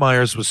 if Brant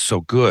Myers was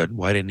so good,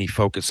 why didn't he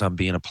focus on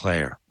being a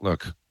player?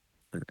 Look,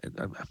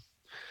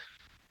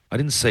 I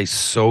didn't say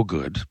so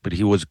good, but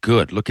he was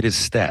good. Look at his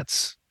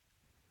stats.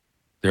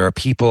 There are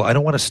people, I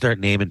don't want to start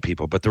naming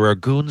people, but there are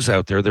goons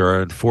out there. There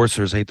are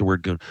enforcers. I hate the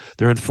word goon.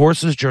 There are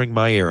enforcers during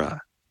my era,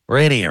 or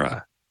any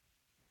era,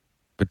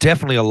 but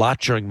definitely a lot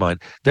during mine,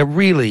 that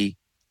really,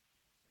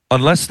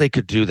 unless they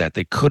could do that,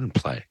 they couldn't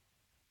play.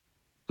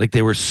 Like,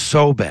 they were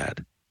so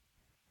bad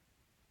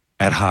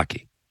at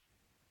hockey.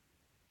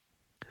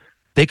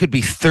 They could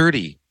be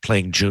 30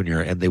 playing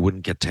junior and they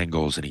wouldn't get 10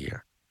 goals in a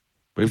year.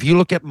 But if you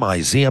look at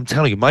Mizey, I'm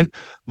telling you,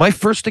 my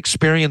first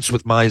experience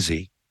with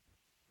Mizey,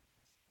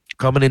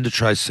 coming into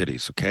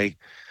Tri-Cities, okay?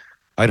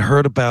 I'd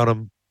heard about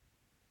him.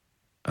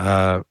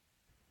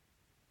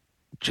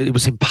 It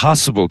was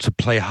impossible to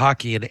play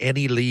hockey in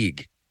any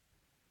league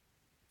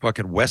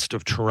fucking west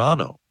of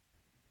Toronto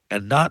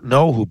and not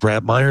know who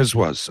Brant Myers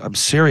was. I'm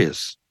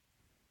serious.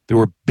 There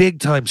were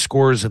big-time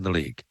scorers in the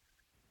league,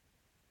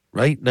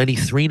 right?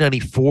 93,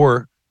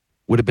 94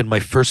 would have been my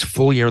first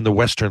full year in the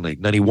Western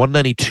League. 91,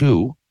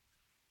 92,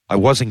 I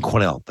was in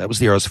Quesnel. That was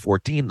the year I was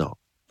 14, though.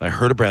 I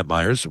heard of Brant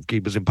Myers.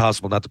 It was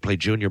impossible not to play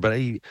junior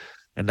and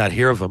not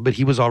hear of him, but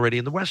he was already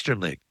in the Western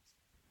League.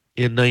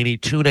 In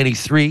 92,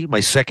 93, my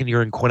second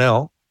year in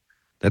Quesnel,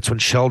 that's when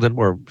Sheldon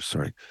was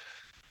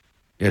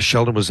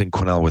in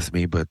Quesnel with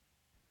me, but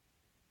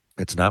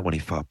it's not when he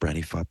fought Brent.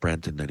 He fought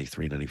Brent in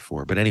 93,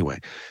 94. But anyway,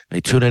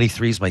 92,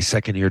 93 is my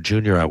second year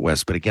junior out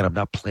west. But again, I'm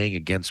not playing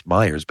against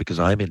Myers because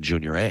I'm in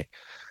junior A.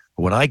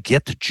 But when I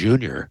get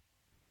to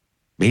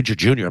major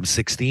junior, I'm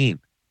 16.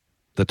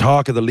 The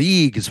talk of the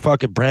league is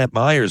fucking Brant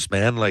Myers,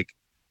 man. Like,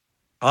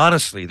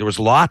 honestly, there was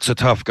lots of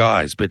tough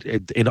guys, but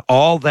in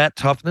all that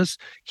toughness,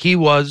 he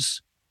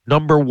was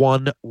number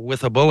one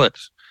with a bullet.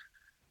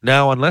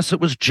 Now, unless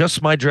it was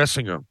just my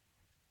dressing room,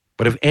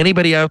 but if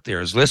anybody out there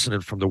is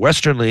listening from the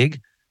Western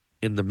League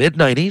in the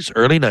mid-90s,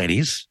 early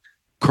 90s,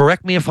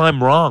 correct me if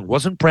I'm wrong.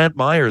 Wasn't Brant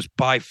Myers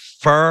by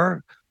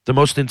far the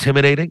most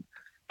intimidating?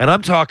 And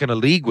I'm talking a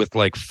league with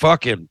like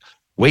fucking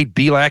Wade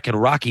Belak and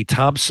Rocky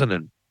Thompson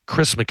and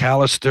Chris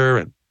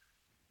McAllister and,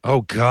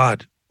 oh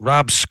God,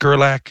 Rob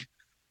Skurlak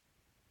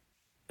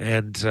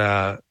and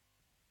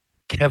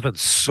Kevin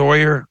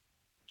Sawyer.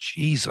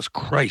 Jesus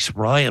Christ,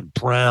 Ryan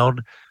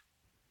Brown,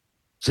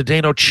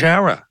 Zdeno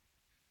Chara,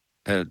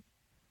 the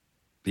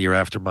year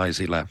after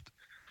Mizey left.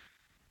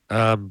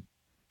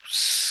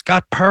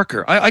 Scott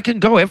Parker. I can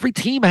go. Every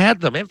team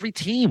had them. Every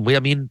team.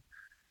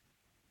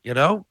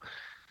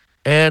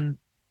 And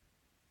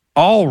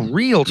all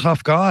real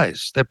tough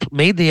guys that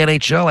made the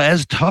NHL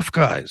as tough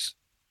guys.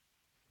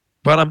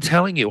 But I'm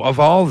telling you, of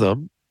all of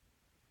them,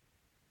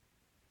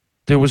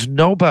 there was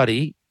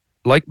nobody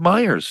like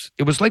Myers.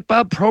 It was like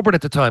Bob Probert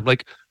at the time.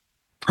 Like,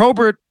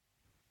 Probert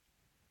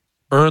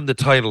earned the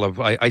title of,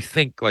 I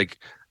think, like,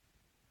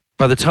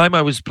 by the time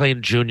I was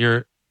playing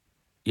junior,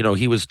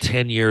 he was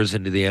 10 years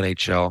into the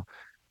NHL,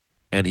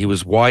 and he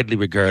was widely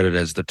regarded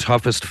as the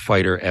toughest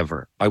fighter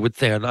ever. I would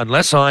think,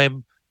 unless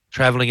I'm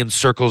traveling in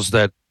circles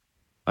that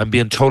I'm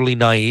being totally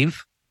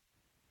naive,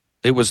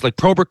 it was like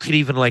Probert could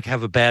even like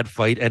have a bad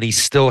fight, and he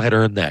still had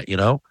earned that,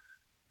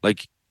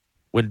 Like,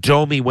 when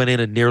Domi went in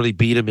and nearly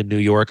beat him in New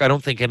York, I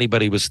don't think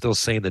anybody was still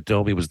saying that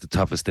Domi was the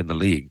toughest in the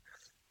league.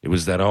 It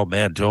was that, oh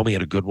man, Domi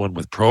had a good one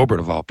with Probert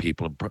of all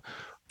people. And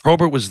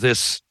Probert was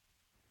this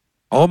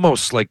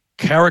almost like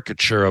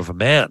caricature of a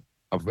man.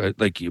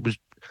 Like, it was,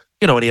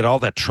 and he had all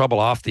that trouble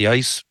off the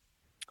ice.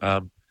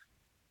 Prime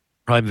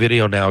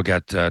Video now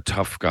got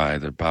Tough Guy,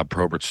 the Bob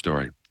Probert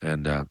story.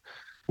 And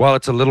while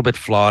it's a little bit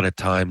flawed at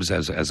times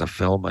as a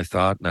film, I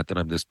thought, not that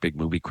I'm this big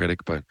movie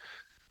critic, but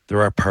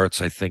there are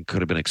parts I think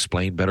could have been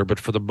explained better. But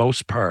for the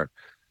most part,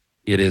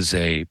 it is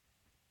a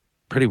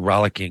pretty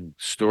rollicking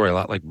story, a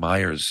lot like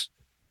Myers.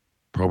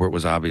 Probert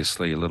was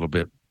obviously a little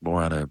bit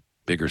more on a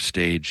bigger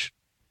stage,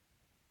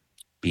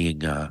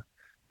 being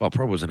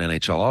Probert was an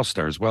NHL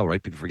All-Star as well,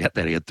 right? People forget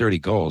that he had 30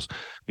 goals. I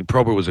mean,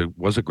 Probert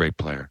was a great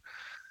player.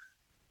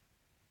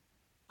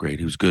 Great,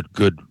 he was good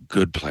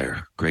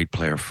player, great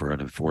player for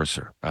an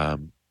enforcer. Well,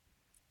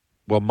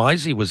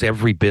 Mizey was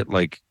every bit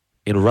like,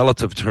 in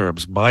relative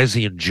terms,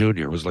 Mizey and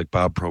Junior was like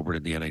Bob Probert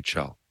in the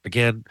NHL.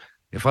 Again,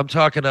 if I'm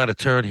talking out of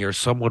turn here,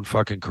 someone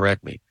fucking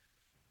correct me,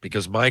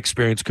 because my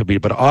experience could be.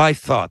 But I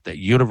thought that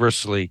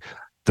universally,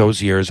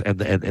 those years and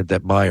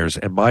that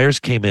Myers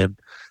came in,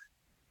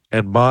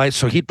 and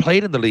so he'd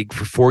played in the league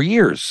for 4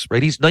 years,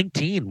 right? He's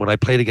 19 when I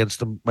played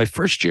against him my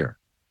first year.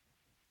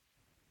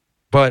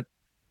 But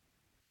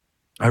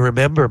I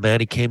remember, man,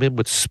 he came in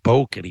with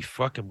Spoke and he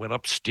fucking went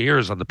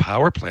upstairs on the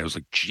power play. I was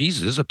like,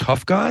 Jesus, this is a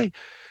tough guy.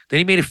 Then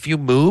he made a few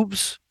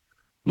moves.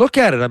 Look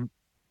at it.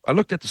 I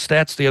looked at the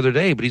stats the other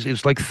day, but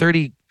he's like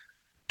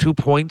 32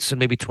 points in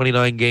maybe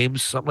 29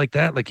 games, something like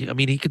that. Like, I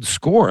mean, he can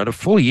score in a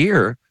full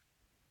year.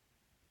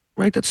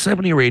 Right, that's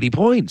 70 or 80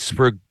 points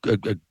for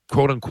a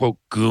quote-unquote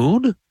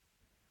goon.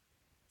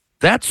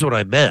 That's what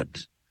I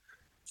meant.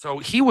 So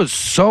he was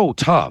so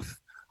tough.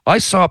 I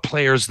saw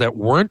players that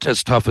weren't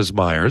as tough as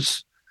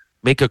Myers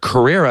make a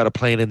career out of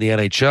playing in the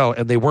NHL,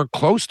 and they weren't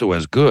close to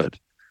as good.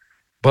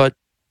 But,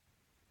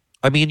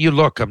 I mean, you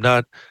look,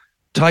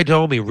 Ty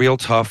Domi, real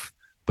tough,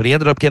 but he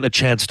ended up getting a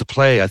chance to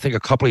play. I think a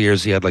couple of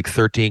years he had like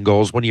 13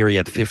 goals. One year he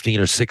had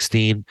 15 or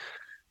 16.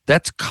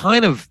 That's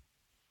kind of,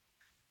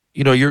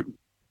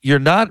 you're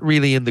not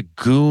really in the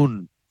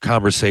goon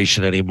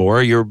conversation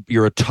anymore.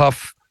 You're a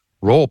tough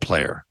role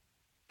player,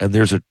 and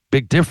there's a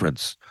big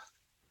difference.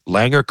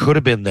 Langer could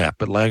have been that,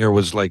 but Langer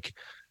was like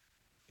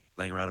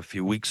laying around a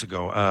few weeks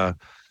ago.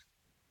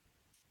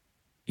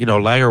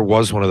 Langer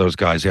was one of those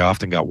guys. He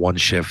often got one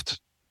shift,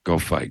 go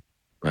fight,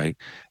 right?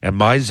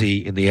 And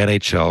Mizey in the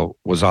NHL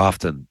was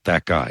often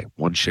that guy,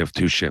 one shift,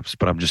 two shifts.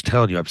 But I'm just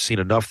telling you, I've seen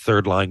enough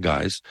third line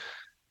guys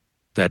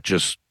that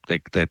just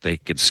that they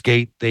can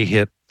skate, they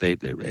hit.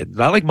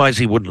 Not like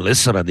Mizey wouldn't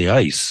listen on the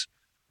ice.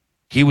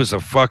 He was a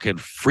fucking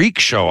freak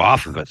show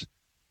off of it.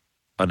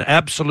 An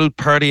absolute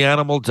party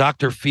animal,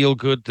 Dr.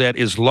 Feelgood, that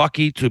is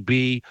lucky to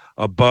be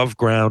above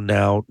ground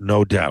now,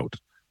 no doubt.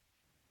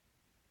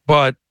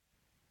 But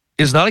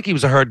it's not like he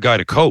was a hard guy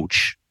to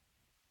coach,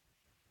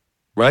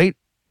 right?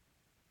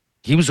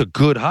 He was a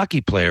good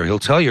hockey player. He'll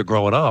tell you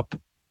growing up.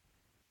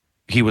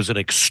 He was an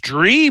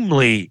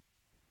extremely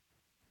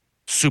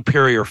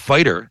superior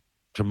fighter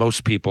to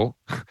most people.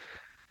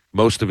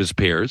 Most of his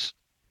peers,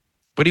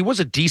 but he was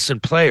a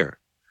decent player.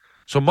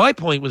 So my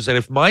point was that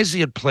if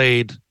Mizey had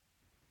played,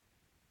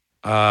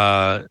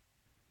 and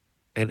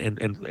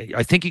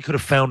I think he could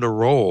have found a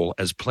role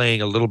as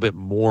playing a little bit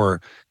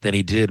more than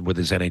he did with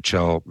his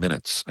NHL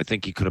minutes. I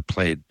think he could have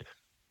played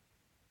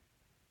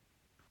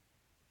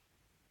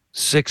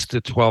 6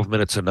 to 12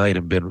 minutes a night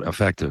and been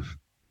effective.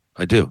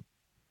 I do.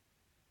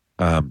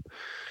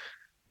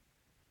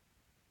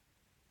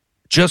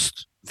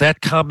 Just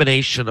that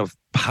combination of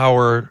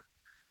power,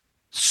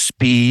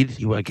 speed.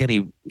 He won't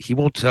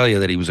tell you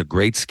that he was a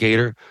great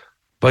skater,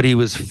 but he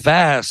was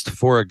fast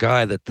for a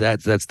guy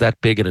that's that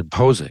big and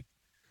imposing,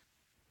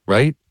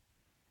 right?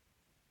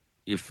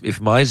 If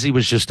Mizey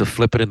was just to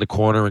flip it in the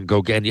corner and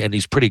go get, and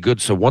he's pretty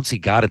good, so once he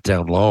got it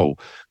down low,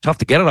 tough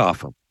to get it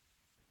off him.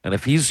 And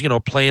if he's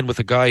playing with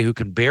a guy who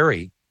can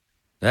bury,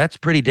 that's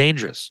pretty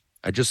dangerous.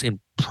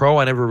 In pro,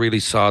 I never really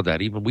saw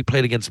that. Even we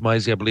played against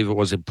Mizey, I believe it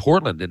was in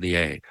Portland in the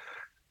A.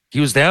 He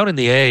was down in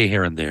the A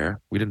here and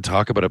there. We didn't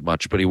talk about it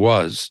much, but he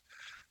was.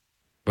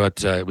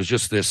 But it was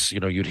just this,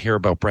 you'd hear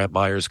about Brent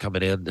Myers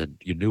coming in, and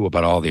you knew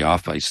about all the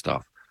off-ice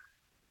stuff.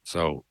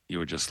 So you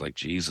were just like,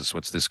 Jesus,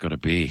 what's this going to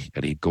be?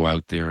 And he'd go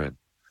out there and,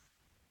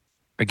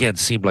 again,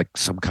 seemed like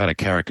some kind of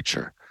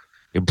caricature.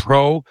 In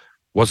pro,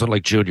 wasn't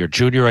like junior.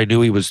 Junior, I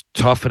knew he was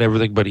tough and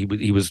everything, but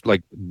he was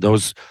like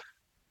those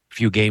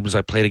few games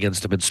I played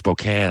against him in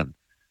Spokane.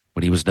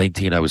 When he was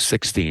 19, I was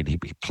 16. He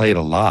played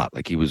a lot.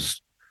 Like, he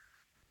was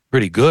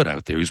pretty good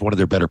out there. He was one of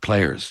their better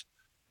players.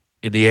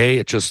 In the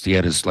A, he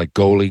had his like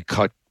goalie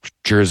cut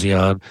jersey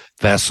on,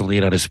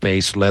 Vaseline on his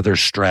face, leather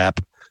strap,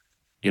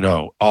 you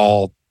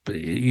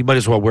might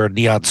as well wear a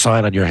neon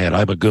sign on your head.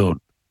 I'm a goon.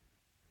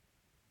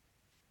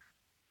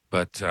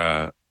 But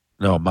no,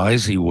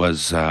 Mizey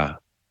was a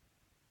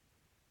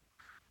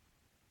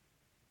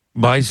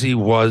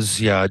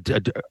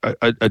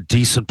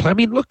decent player. I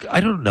mean, look, I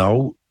don't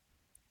know.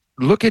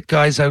 Look at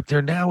guys out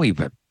there now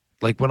even.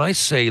 Like when I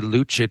say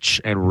Lucic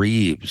and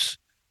Reeves,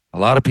 a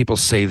lot of people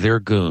say they're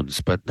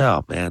goons, but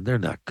no, man, they're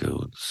not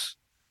goons.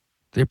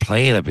 They're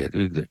playing a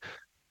bit.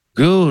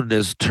 Goon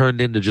has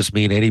turned into just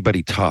mean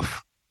anybody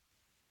tough,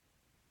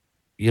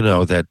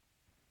 that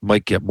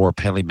might get more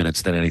penalty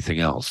minutes than anything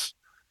else.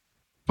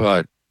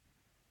 But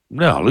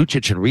no,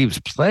 Lucic and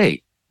Reeves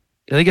play.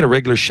 They get a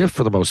regular shift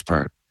for the most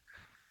part.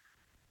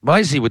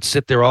 Mizey would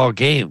sit there all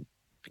game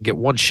and get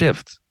one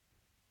shift.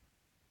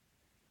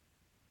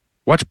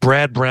 Watch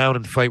Brad Brown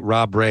and fight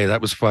Rob Ray.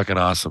 That was fucking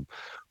awesome.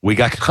 We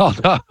got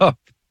called up,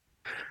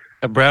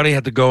 and Brownie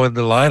had to go in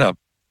the lineup.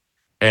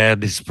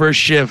 And his first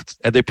shift,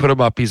 and they put him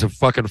up. He's a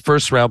fucking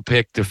first-round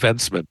pick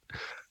defenseman.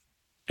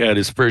 And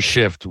his first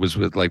shift was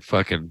with like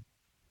fucking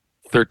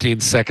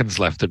 13 seconds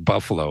left in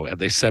Buffalo, and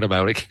they set him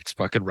out against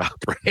fucking Rob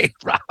Ray.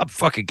 Rob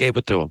fucking gave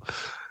it to him.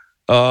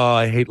 Oh,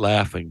 I hate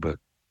laughing, but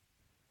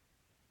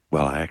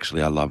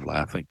I love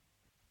laughing.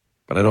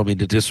 But I don't mean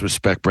to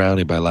disrespect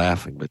Brownie by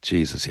laughing, but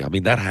Jesus, I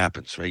mean, that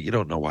happens, right? You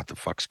don't know what the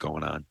fuck's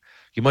going on.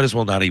 You might as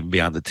well not even be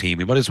on the team.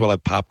 You might as well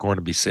have popcorn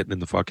and be sitting in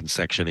the fucking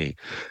Section E,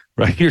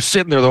 right? You're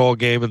sitting there the whole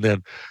game, and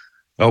then,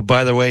 oh,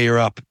 by the way, you're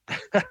up.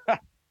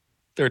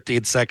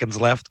 13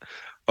 seconds left.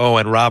 Oh,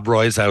 and Rob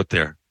Roy's out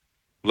there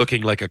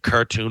looking like a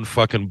cartoon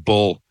fucking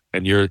bull.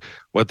 And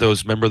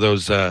remember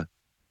those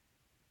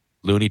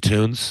Looney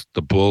Tunes?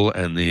 The bull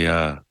and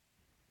the,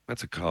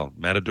 what's it called?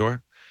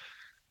 Matador?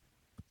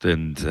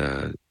 And,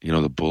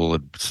 the bull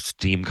had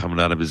steam coming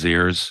out of his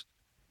ears,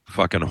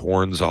 fucking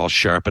horns all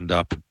sharpened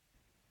up,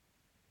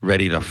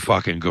 ready to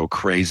fucking go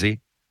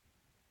crazy.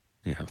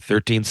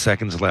 13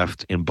 seconds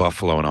left in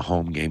Buffalo in a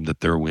home game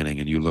that they're winning,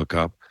 and you look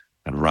up,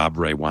 and Rob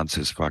Ray wants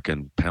his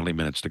fucking penalty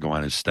minutes to go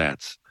on his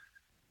stats.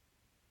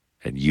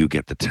 And you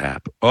get the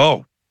tap.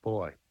 Oh,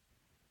 boy.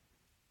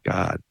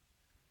 God.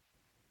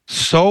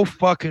 So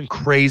fucking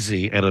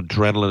crazy and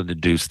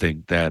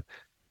adrenaline-inducing that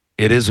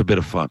it is a bit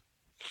of fun.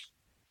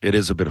 It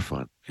is a bit of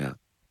fun, yeah.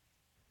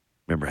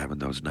 Remember having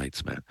those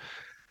nights, man.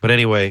 But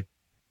anyway,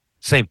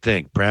 same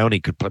thing. Brownie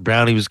could play.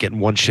 Brownie was getting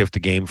one shift a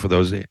game for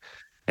those.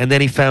 And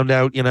then he found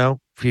out, a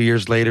few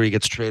years later, he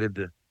gets traded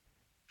to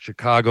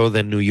Chicago,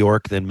 then New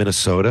York, then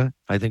Minnesota.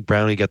 I think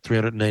Brownie got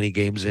 390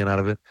 games in out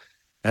of it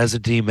as a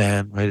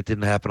D-man, right? It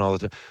didn't happen all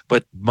the time.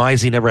 But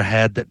Mizey never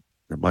had that.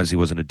 Mizey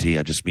wasn't a D.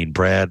 I just mean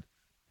Brad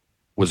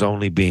was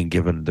only being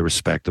given the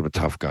respect of a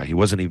tough guy. He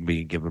wasn't even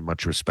being given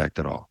much respect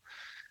at all.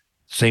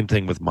 Same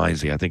thing with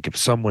Mizey. I think if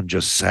someone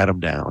just sat him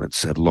down and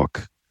said,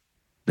 look,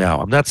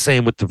 now, I'm not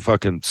saying with the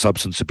fucking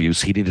substance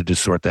abuse, he needed to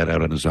sort that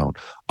out on his own.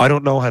 I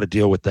don't know how to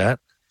deal with that.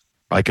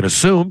 I can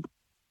assume,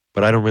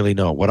 but I don't really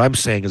know. What I'm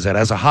saying is that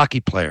as a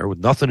hockey player with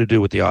nothing to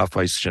do with the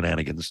off-ice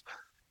shenanigans,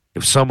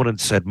 if someone had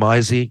said,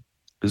 Mizey,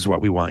 this is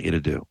what we want you to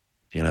do,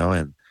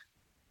 and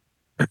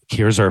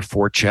here's our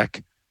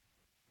forecheck.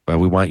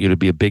 We want you to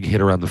be a big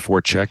hitter on the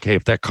forecheck. Hey,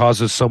 if that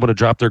causes someone to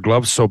drop their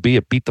gloves, so be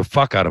it. Beat the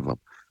fuck out of them.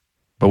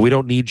 But we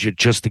don't need you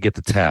just to get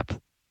the tap,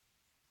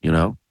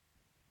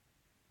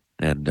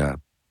 And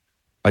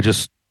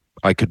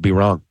I could be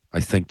wrong. I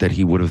think that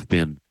he would have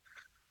been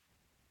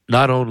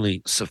not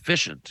only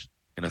sufficient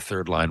in a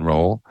third-line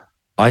role,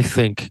 I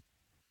think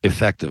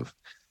effective.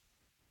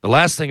 The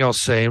last thing I'll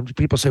say,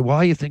 people say,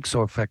 why do you think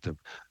so effective?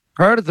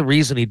 Part of the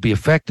reason he'd be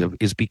effective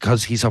is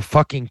because he's a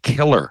fucking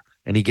killer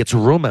and he gets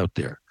room out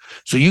there.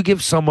 So you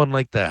give someone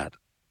like that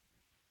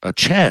a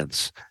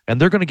chance, and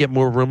they're going to get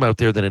more room out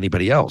there than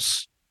anybody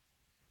else.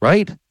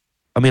 Right?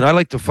 I mean, I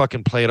like to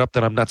fucking play it up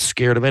that I'm not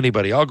scared of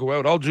anybody. I'll go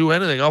out. I'll do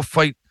anything. I'll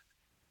fight,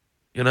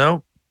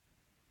 I'll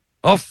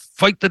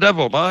fight the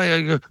devil.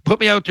 Put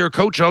me out there,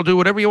 coach. I'll do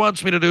whatever he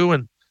wants me to do.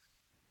 And,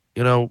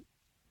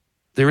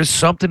 there is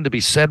something to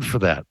be said for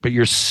that. But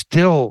you're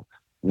still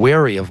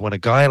wary of when a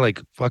guy like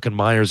fucking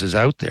Myers is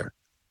out there.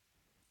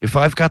 If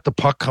I've got the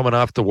puck coming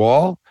off the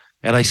wall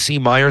and I see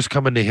Myers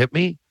coming to hit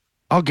me,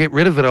 I'll get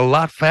rid of it a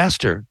lot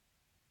faster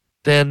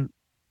than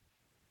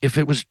if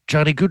it was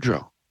Johnny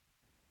Gaudreau.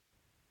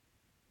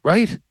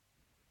 Right?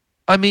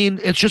 I mean,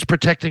 it's just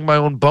protecting my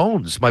own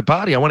bones, my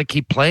body. I want to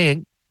keep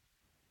playing.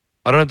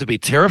 I don't have to be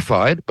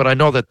terrified, but I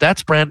know that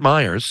that's Brant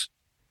Myers,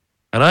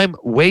 and I'm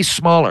way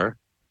smaller.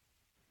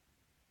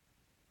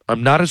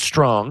 I'm not as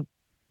strong,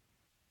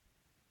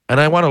 and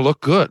I want to look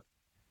good.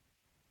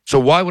 So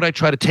why would I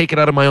try to take it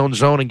out of my own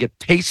zone and get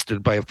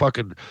tasted by a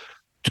fucking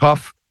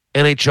tough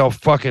NHL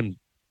fucking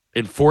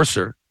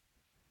enforcer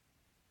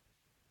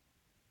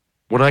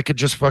when I could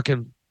just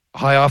fucking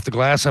high off the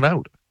glass and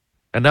out?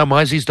 And now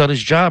Mizey's done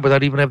his job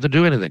without even having to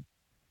do anything.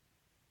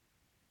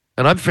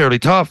 And I'm fairly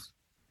tough.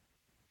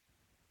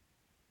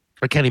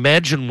 I can't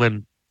imagine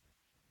when,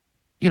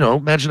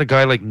 imagine a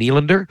guy like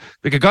Nylander.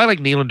 Like a guy like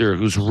Nylander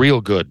who's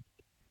real good,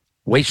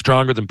 way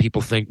stronger than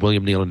people think.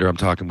 William Nylander, I'm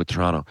talking with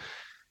Toronto.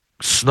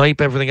 Snipe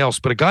everything else.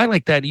 But a guy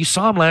like that, you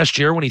saw him last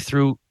year when he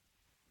threw a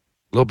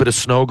little bit of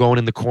snow going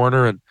in the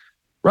corner. And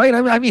right,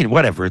 I mean,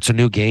 whatever. It's a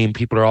new game.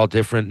 People are all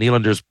different.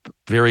 Nylander's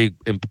very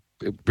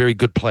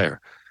good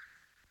player.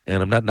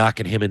 And I'm not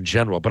knocking him in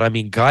general. But I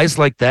mean, guys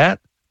like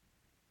that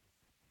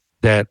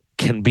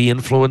can be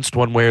influenced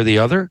one way or the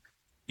other.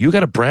 You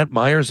got a Brant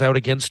Myers out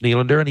against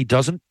Nylander, and he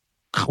doesn't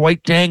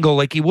quite dangle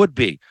like he would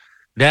be.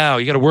 Now,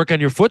 you got to work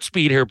on your foot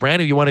speed here,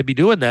 Brant, if you want to be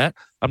doing that.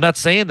 I'm not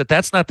saying that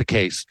that's not the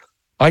case.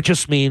 I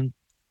just mean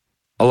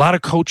a lot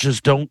of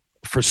coaches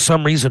for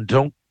some reason,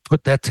 don't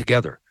put that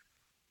together.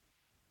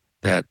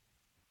 That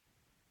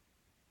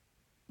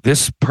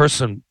this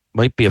person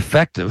might be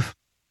effective.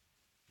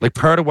 Like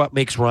part of what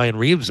makes Ryan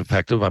Reeves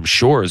effective, I'm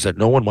sure, is that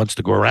no one wants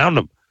to go around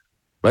him,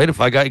 right?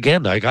 If I got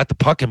the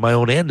puck in my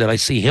own end and I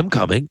see him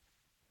coming,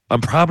 I'm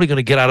probably going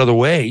to get out of the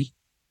way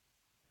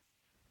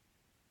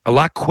a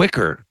lot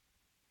quicker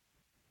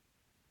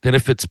than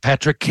if it's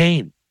Patrick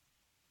Kane,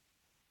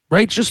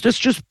 right? It's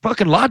just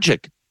fucking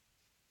logic.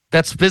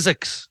 That's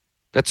physics.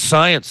 That's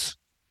science.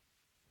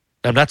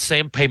 I'm not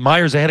saying pay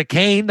Myers ahead of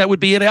Kane. That would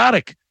be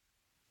idiotic.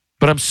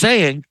 But I'm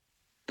saying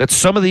that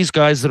some of these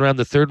guys that are on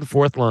the third and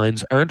fourth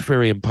lines aren't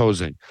very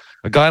imposing.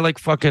 A guy like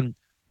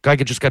guy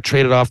just got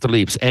traded off the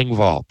Leafs,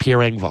 Pierre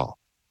Engvall.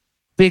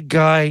 Big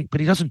guy, but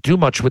he doesn't do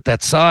much with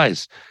that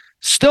size.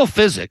 Still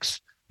physics.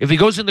 If he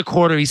goes in the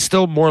corner, he's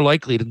still more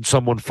likely than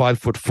someone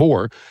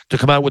 5'4" to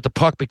come out with the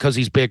puck because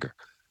he's bigger.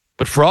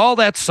 But for all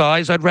that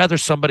size, I'd rather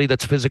somebody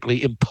that's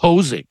physically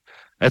imposing.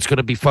 That's going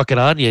to be fucking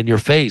on you in your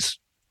face.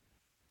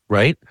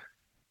 Right?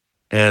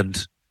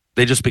 And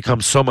they just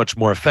become so much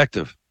more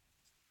effective.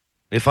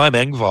 If I'm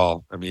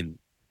Engvall, I mean,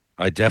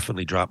 I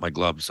definitely drop my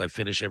gloves. I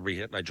finish every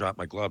hit and I drop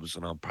my gloves,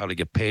 and I'll probably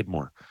get paid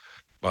more.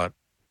 But,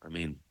 I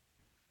mean,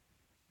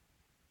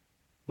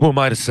 Who am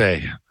I to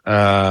say?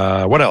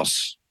 What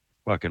else?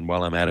 Fucking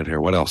while I'm at it here,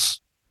 what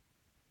else?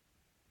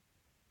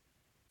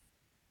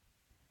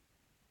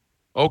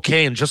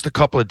 Okay, in just a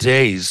couple of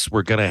days,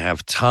 we're going to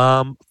have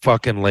Tom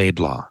fucking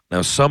Laidlaw.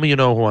 Now, some of you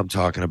know who I'm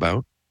talking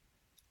about,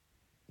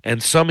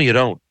 and some of you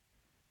don't.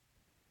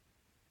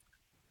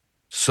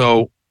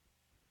 So,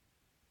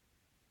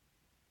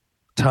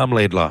 Tom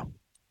Laidlaw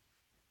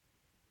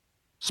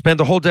spent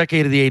the whole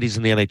decade of the 80s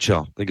in the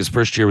NHL. I think his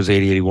first year was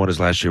 80, 81. His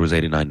last year was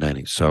 89,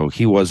 90. So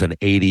he was an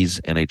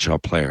 80s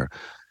NHL player.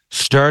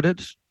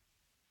 Started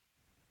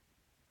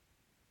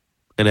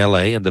in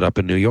LA, ended up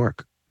in New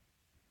York.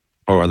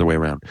 Or other way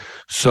around.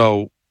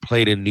 So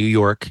played in New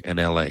York and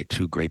LA,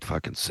 two great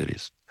fucking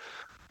cities.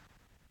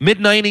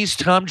 Mid-90s,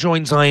 Tom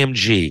joins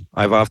IMG.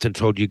 I've often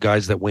told you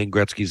guys that Wayne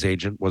Gretzky's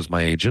agent was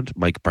my agent.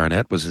 Mike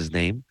Barnett was his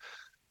name.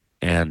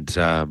 And,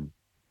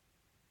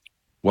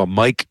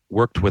 Mike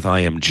worked with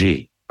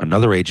IMG.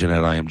 Another agent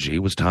at IMG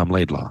was Tom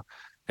Laidlaw.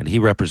 And he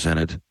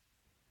represented.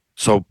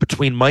 So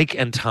between Mike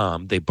and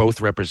Tom, they both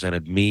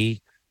represented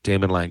me,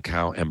 Damon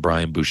Lankow, and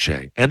Brian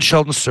Boucher. And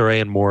Sheldon Surrey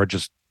and more,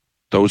 just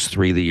those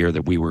three the year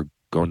that we were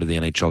going to the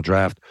NHL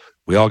draft.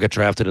 We all got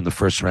drafted in the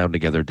first round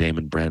together,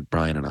 Damon, Brent,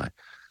 Brian, and I.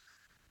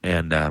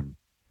 And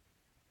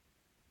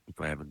if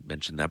I haven't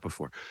mentioned that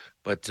before.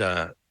 But,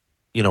 and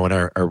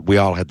we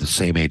all had the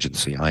same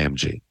agency,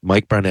 IMG.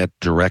 Mike Barnett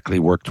directly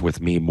worked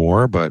with me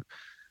more, but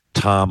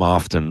I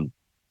often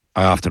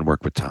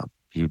worked with Tom.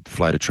 He'd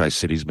fly to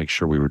Tri-Cities, make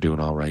sure we were doing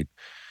all right.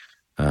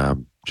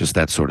 Just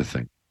that sort of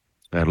thing.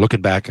 And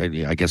looking back,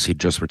 I guess he'd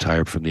just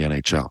retired from the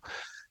NHL.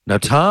 Now,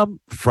 Tom,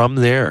 from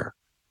there,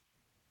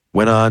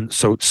 went on,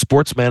 so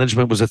sports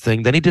management was a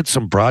thing. Then he did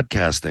some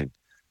broadcasting.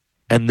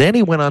 And then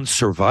he went on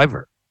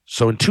Survivor.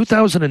 So in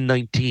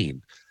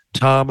 2019,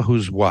 Tom,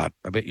 who's what?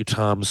 I bet you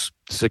Tom's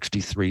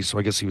 63, so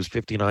I guess he was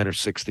 59 or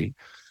 60.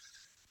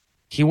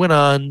 He went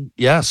on,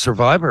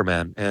 Survivor,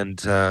 man.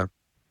 And, or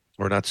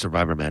not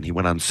Survivor, man. He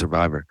went on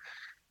Survivor.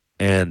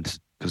 And,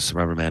 because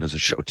Survivor, man, is a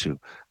show too.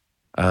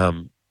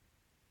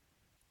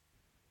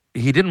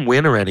 He didn't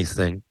win or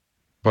anything,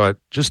 but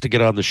just to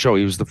get on the show,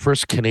 he was the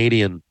first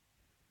Canadian,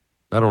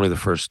 not only the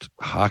first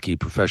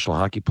professional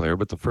hockey player,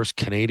 but the first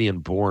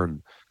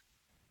Canadian-born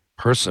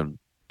person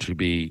to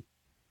be,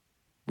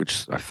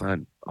 which I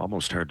find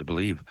almost hard to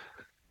believe,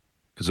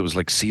 because it was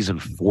like season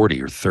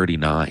 40 or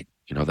 39.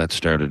 That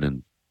started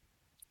in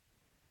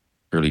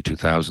early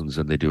 2000s,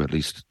 and they do at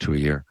least 2 a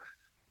year.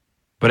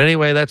 But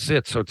anyway, that's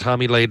it. So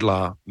Tommy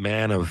Laidlaw,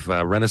 man of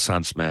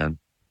Renaissance man,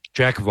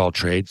 jack of all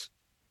trades,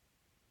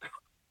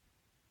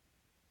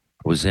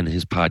 was in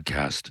his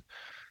podcast,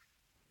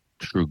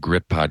 True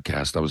Grit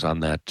podcast. I was on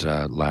that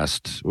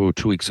 2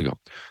 weeks ago.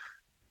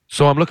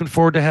 So I'm looking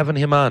forward to having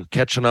him on,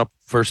 catching up,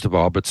 first of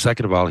all. But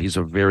second of all, he's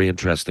a very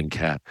interesting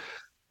cat.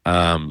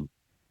 I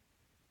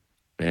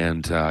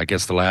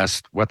guess the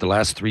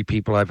last three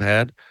people I've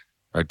had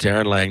are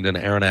Darren Langdon,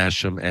 Aaron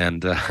Asham,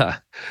 and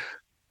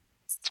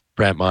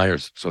Brant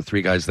Myers. So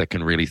three guys that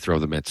can really throw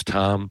the mitts.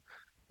 Tom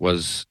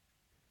was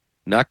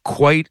not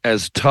quite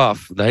as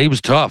tough. Now, he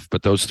was tough,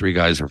 but those three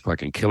guys are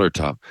fucking killer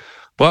tough.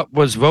 But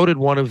was voted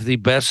one of the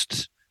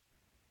best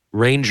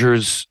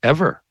Rangers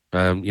ever.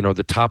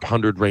 The top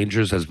 100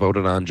 Rangers, as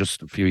voted on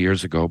just a few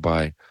years ago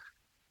by,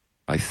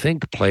 I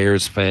think,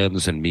 players,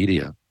 fans, and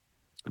media.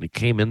 And he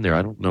came in there.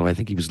 I don't know. I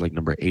think he was like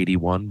number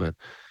 81, but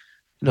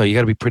you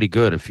got to be pretty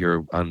good if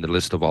you're on the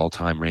list of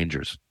all-time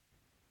Rangers.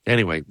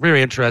 Anyway,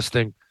 very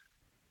interesting,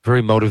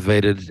 very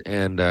motivated,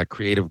 and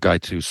creative guy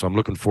too. So I'm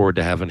looking forward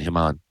to having him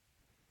on.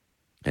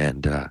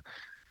 And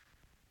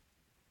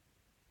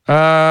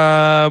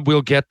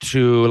we'll get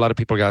to, a lot of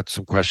people got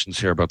some questions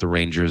here about the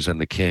Rangers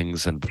and the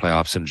Kings and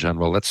playoffs in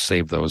general. Let's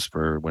save those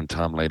for when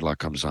Tom Laidlaw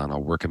comes on.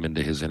 I'll work him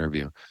into his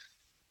interview.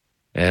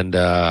 And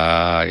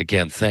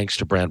again, thanks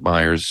to Brant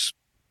Myers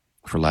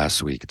for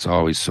last week. It's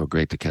always so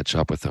great to catch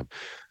up with him.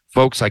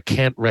 Folks, I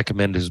can't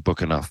recommend his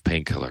book enough,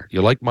 Painkiller.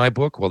 You like my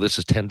book? Well, this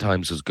is 10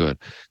 times as good.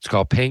 It's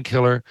called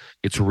Painkiller.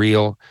 It's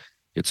real.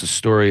 It's a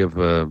story of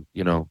a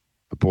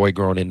boy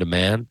growing into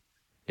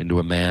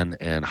a man,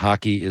 and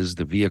hockey is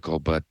the vehicle,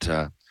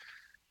 but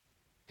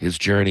his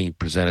journey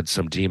presented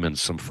some demons,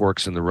 some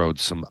forks in the road,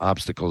 some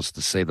obstacles,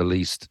 to say the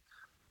least,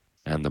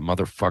 and the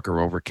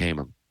motherfucker overcame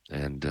him.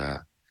 And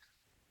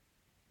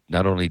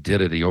not only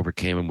did it, he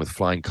overcame him with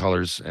flying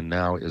colors, and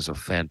now is a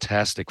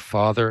fantastic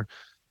father,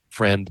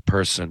 friend,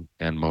 person,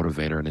 and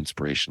motivator and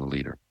inspirational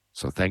leader.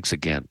 So thanks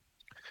again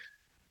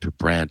to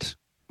Brant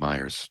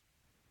Myers.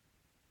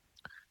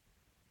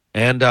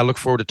 And I look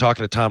forward to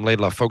talking to Tom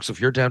Laidlaw. Folks, if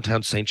you're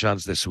downtown St.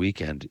 John's this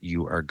weekend,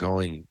 you are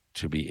going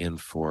to be in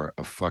for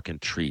a fucking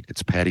treat.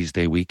 It's Paddy's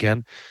Day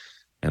weekend,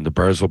 and the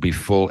bars will be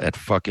full at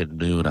fucking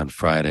noon on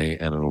Friday,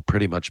 and it'll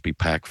pretty much be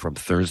packed from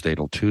Thursday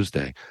till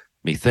Tuesday,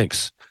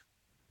 methinks.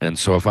 And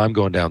so if I'm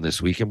going down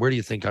this weekend, where do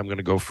you think I'm going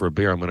to go for a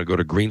beer? I'm going to go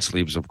to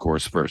Greensleeves, of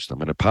course, first. I'm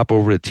going to pop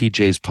over to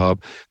TJ's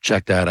Pub,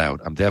 check that out.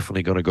 I'm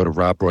definitely going to go to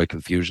Rob Roy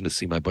Confusion to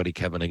see my buddy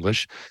Kevin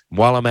English. And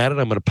while I'm at it,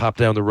 I'm going to pop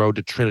down the road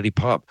to Trinity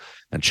Pub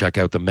and check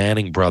out the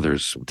Manning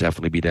Brothers. We'll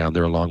definitely be down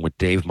there along with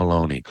Dave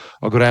Maloney.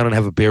 I'll go down and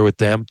have a beer with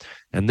them.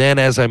 And then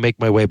as I make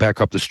my way back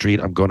up the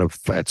street, I'm going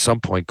to, at some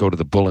point, go to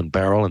the Bull and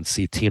Barrel and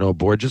see Tino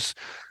Borges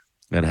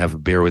and have a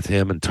beer with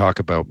him and talk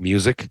about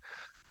music.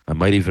 I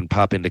might even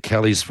pop into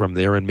Kelly's from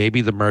there and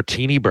maybe the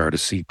Martini Bar to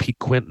see Pete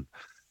Quinton.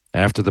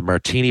 After the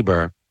Martini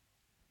Bar,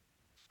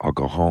 I'll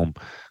go home.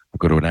 I'll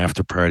go to an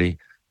after party.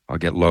 I'll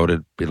get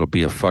loaded. It'll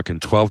be a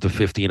fucking 12 to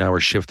 15-hour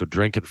shift of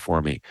drinking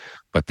for me.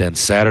 But then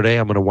Saturday,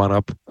 I'm going to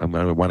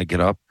want to get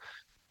up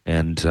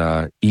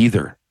and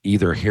either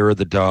hear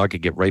the dog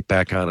and get right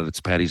back on it.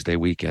 It's Paddy's Day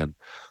weekend,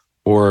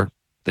 or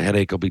the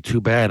headache will be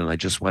too bad and I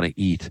just want to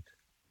eat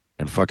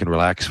and fucking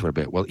relax for a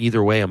bit. Well,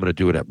 either way, I'm going to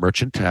do it at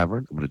Merchant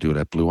Tavern. I'm going to do it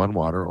at Blue on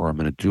Water, or I'm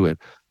going to do it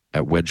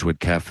at Wedgwood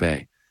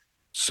Cafe.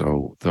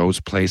 So those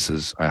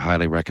places I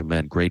highly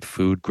recommend. Great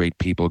food, great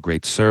people,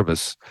 great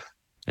service.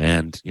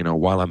 And, you know,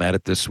 while I'm at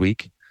it this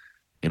week,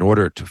 in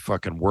order to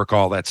fucking work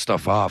all that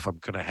stuff off, I'm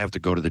going to have to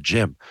go to the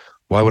gym.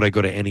 Why would I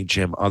go to any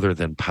gym other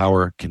than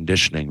Power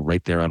Conditioning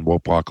right there on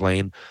Wopok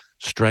Lane?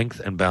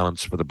 Strength and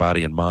balance for the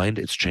body and mind.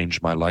 It's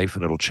changed my life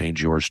and it'll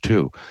change yours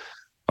too.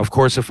 Of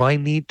course, if I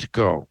need to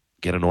go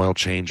get an oil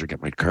change or get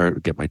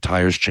my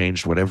tires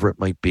changed, whatever it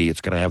might be,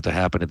 it's going to have to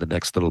happen in the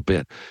next little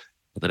bit.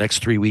 In the next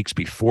 3 weeks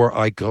before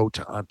I go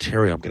to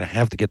Ontario, I'm going to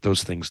have to get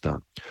those things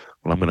done.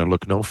 Well, I'm going to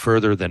look no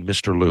further than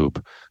Mr.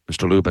 Lube.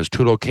 Mr. Lube has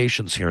 2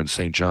 locations here in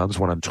St. John's,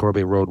 one on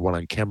Torbay Road, one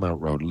on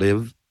Kenmount Road.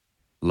 Live,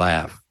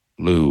 laugh,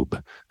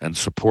 lube, and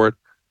support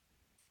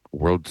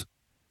world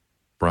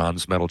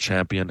bronze medal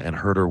champion and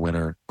Herder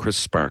winner Chris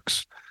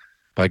Sparks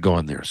by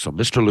going there. So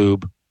Mr.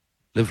 Lube,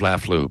 live,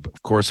 laugh, lube.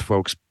 Of course,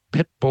 folks,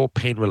 Pitbull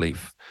Pain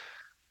Relief.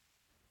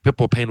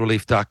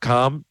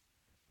 PitbullPainRelief.com.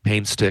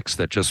 Pain sticks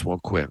that just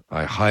won't quit.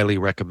 I highly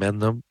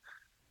recommend them.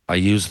 I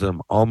use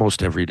them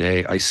almost every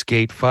day. I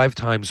skate 5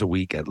 times a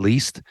week at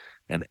least,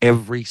 and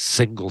every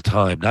single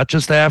time, not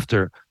just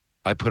after,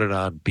 I put it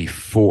on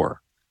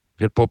before.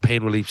 Pitbull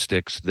Pain Relief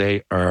sticks,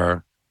 they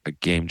are a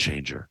game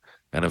changer.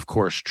 And of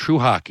course, True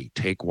Hockey,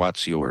 take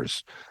what's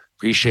yours.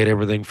 Appreciate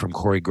everything from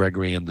Corey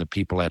Gregory and the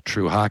people at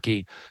True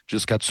Hockey.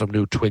 Just got some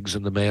new twigs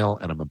in the mail,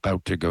 and I'm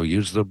about to go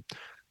use them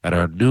at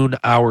our noon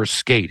hour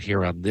skate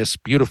here on this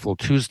beautiful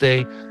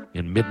Tuesday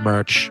in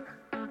mid-March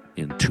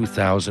in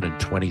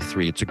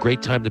 2023. It's a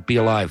great time to be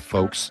alive,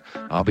 folks.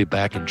 I'll be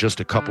back in just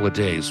a couple of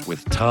days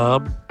with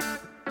Tom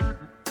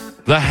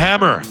the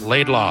Hammer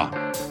Laidlaw.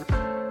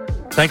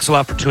 Thanks a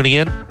lot for tuning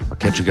in. I'll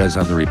catch you guys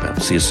on the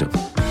rebound. See you soon.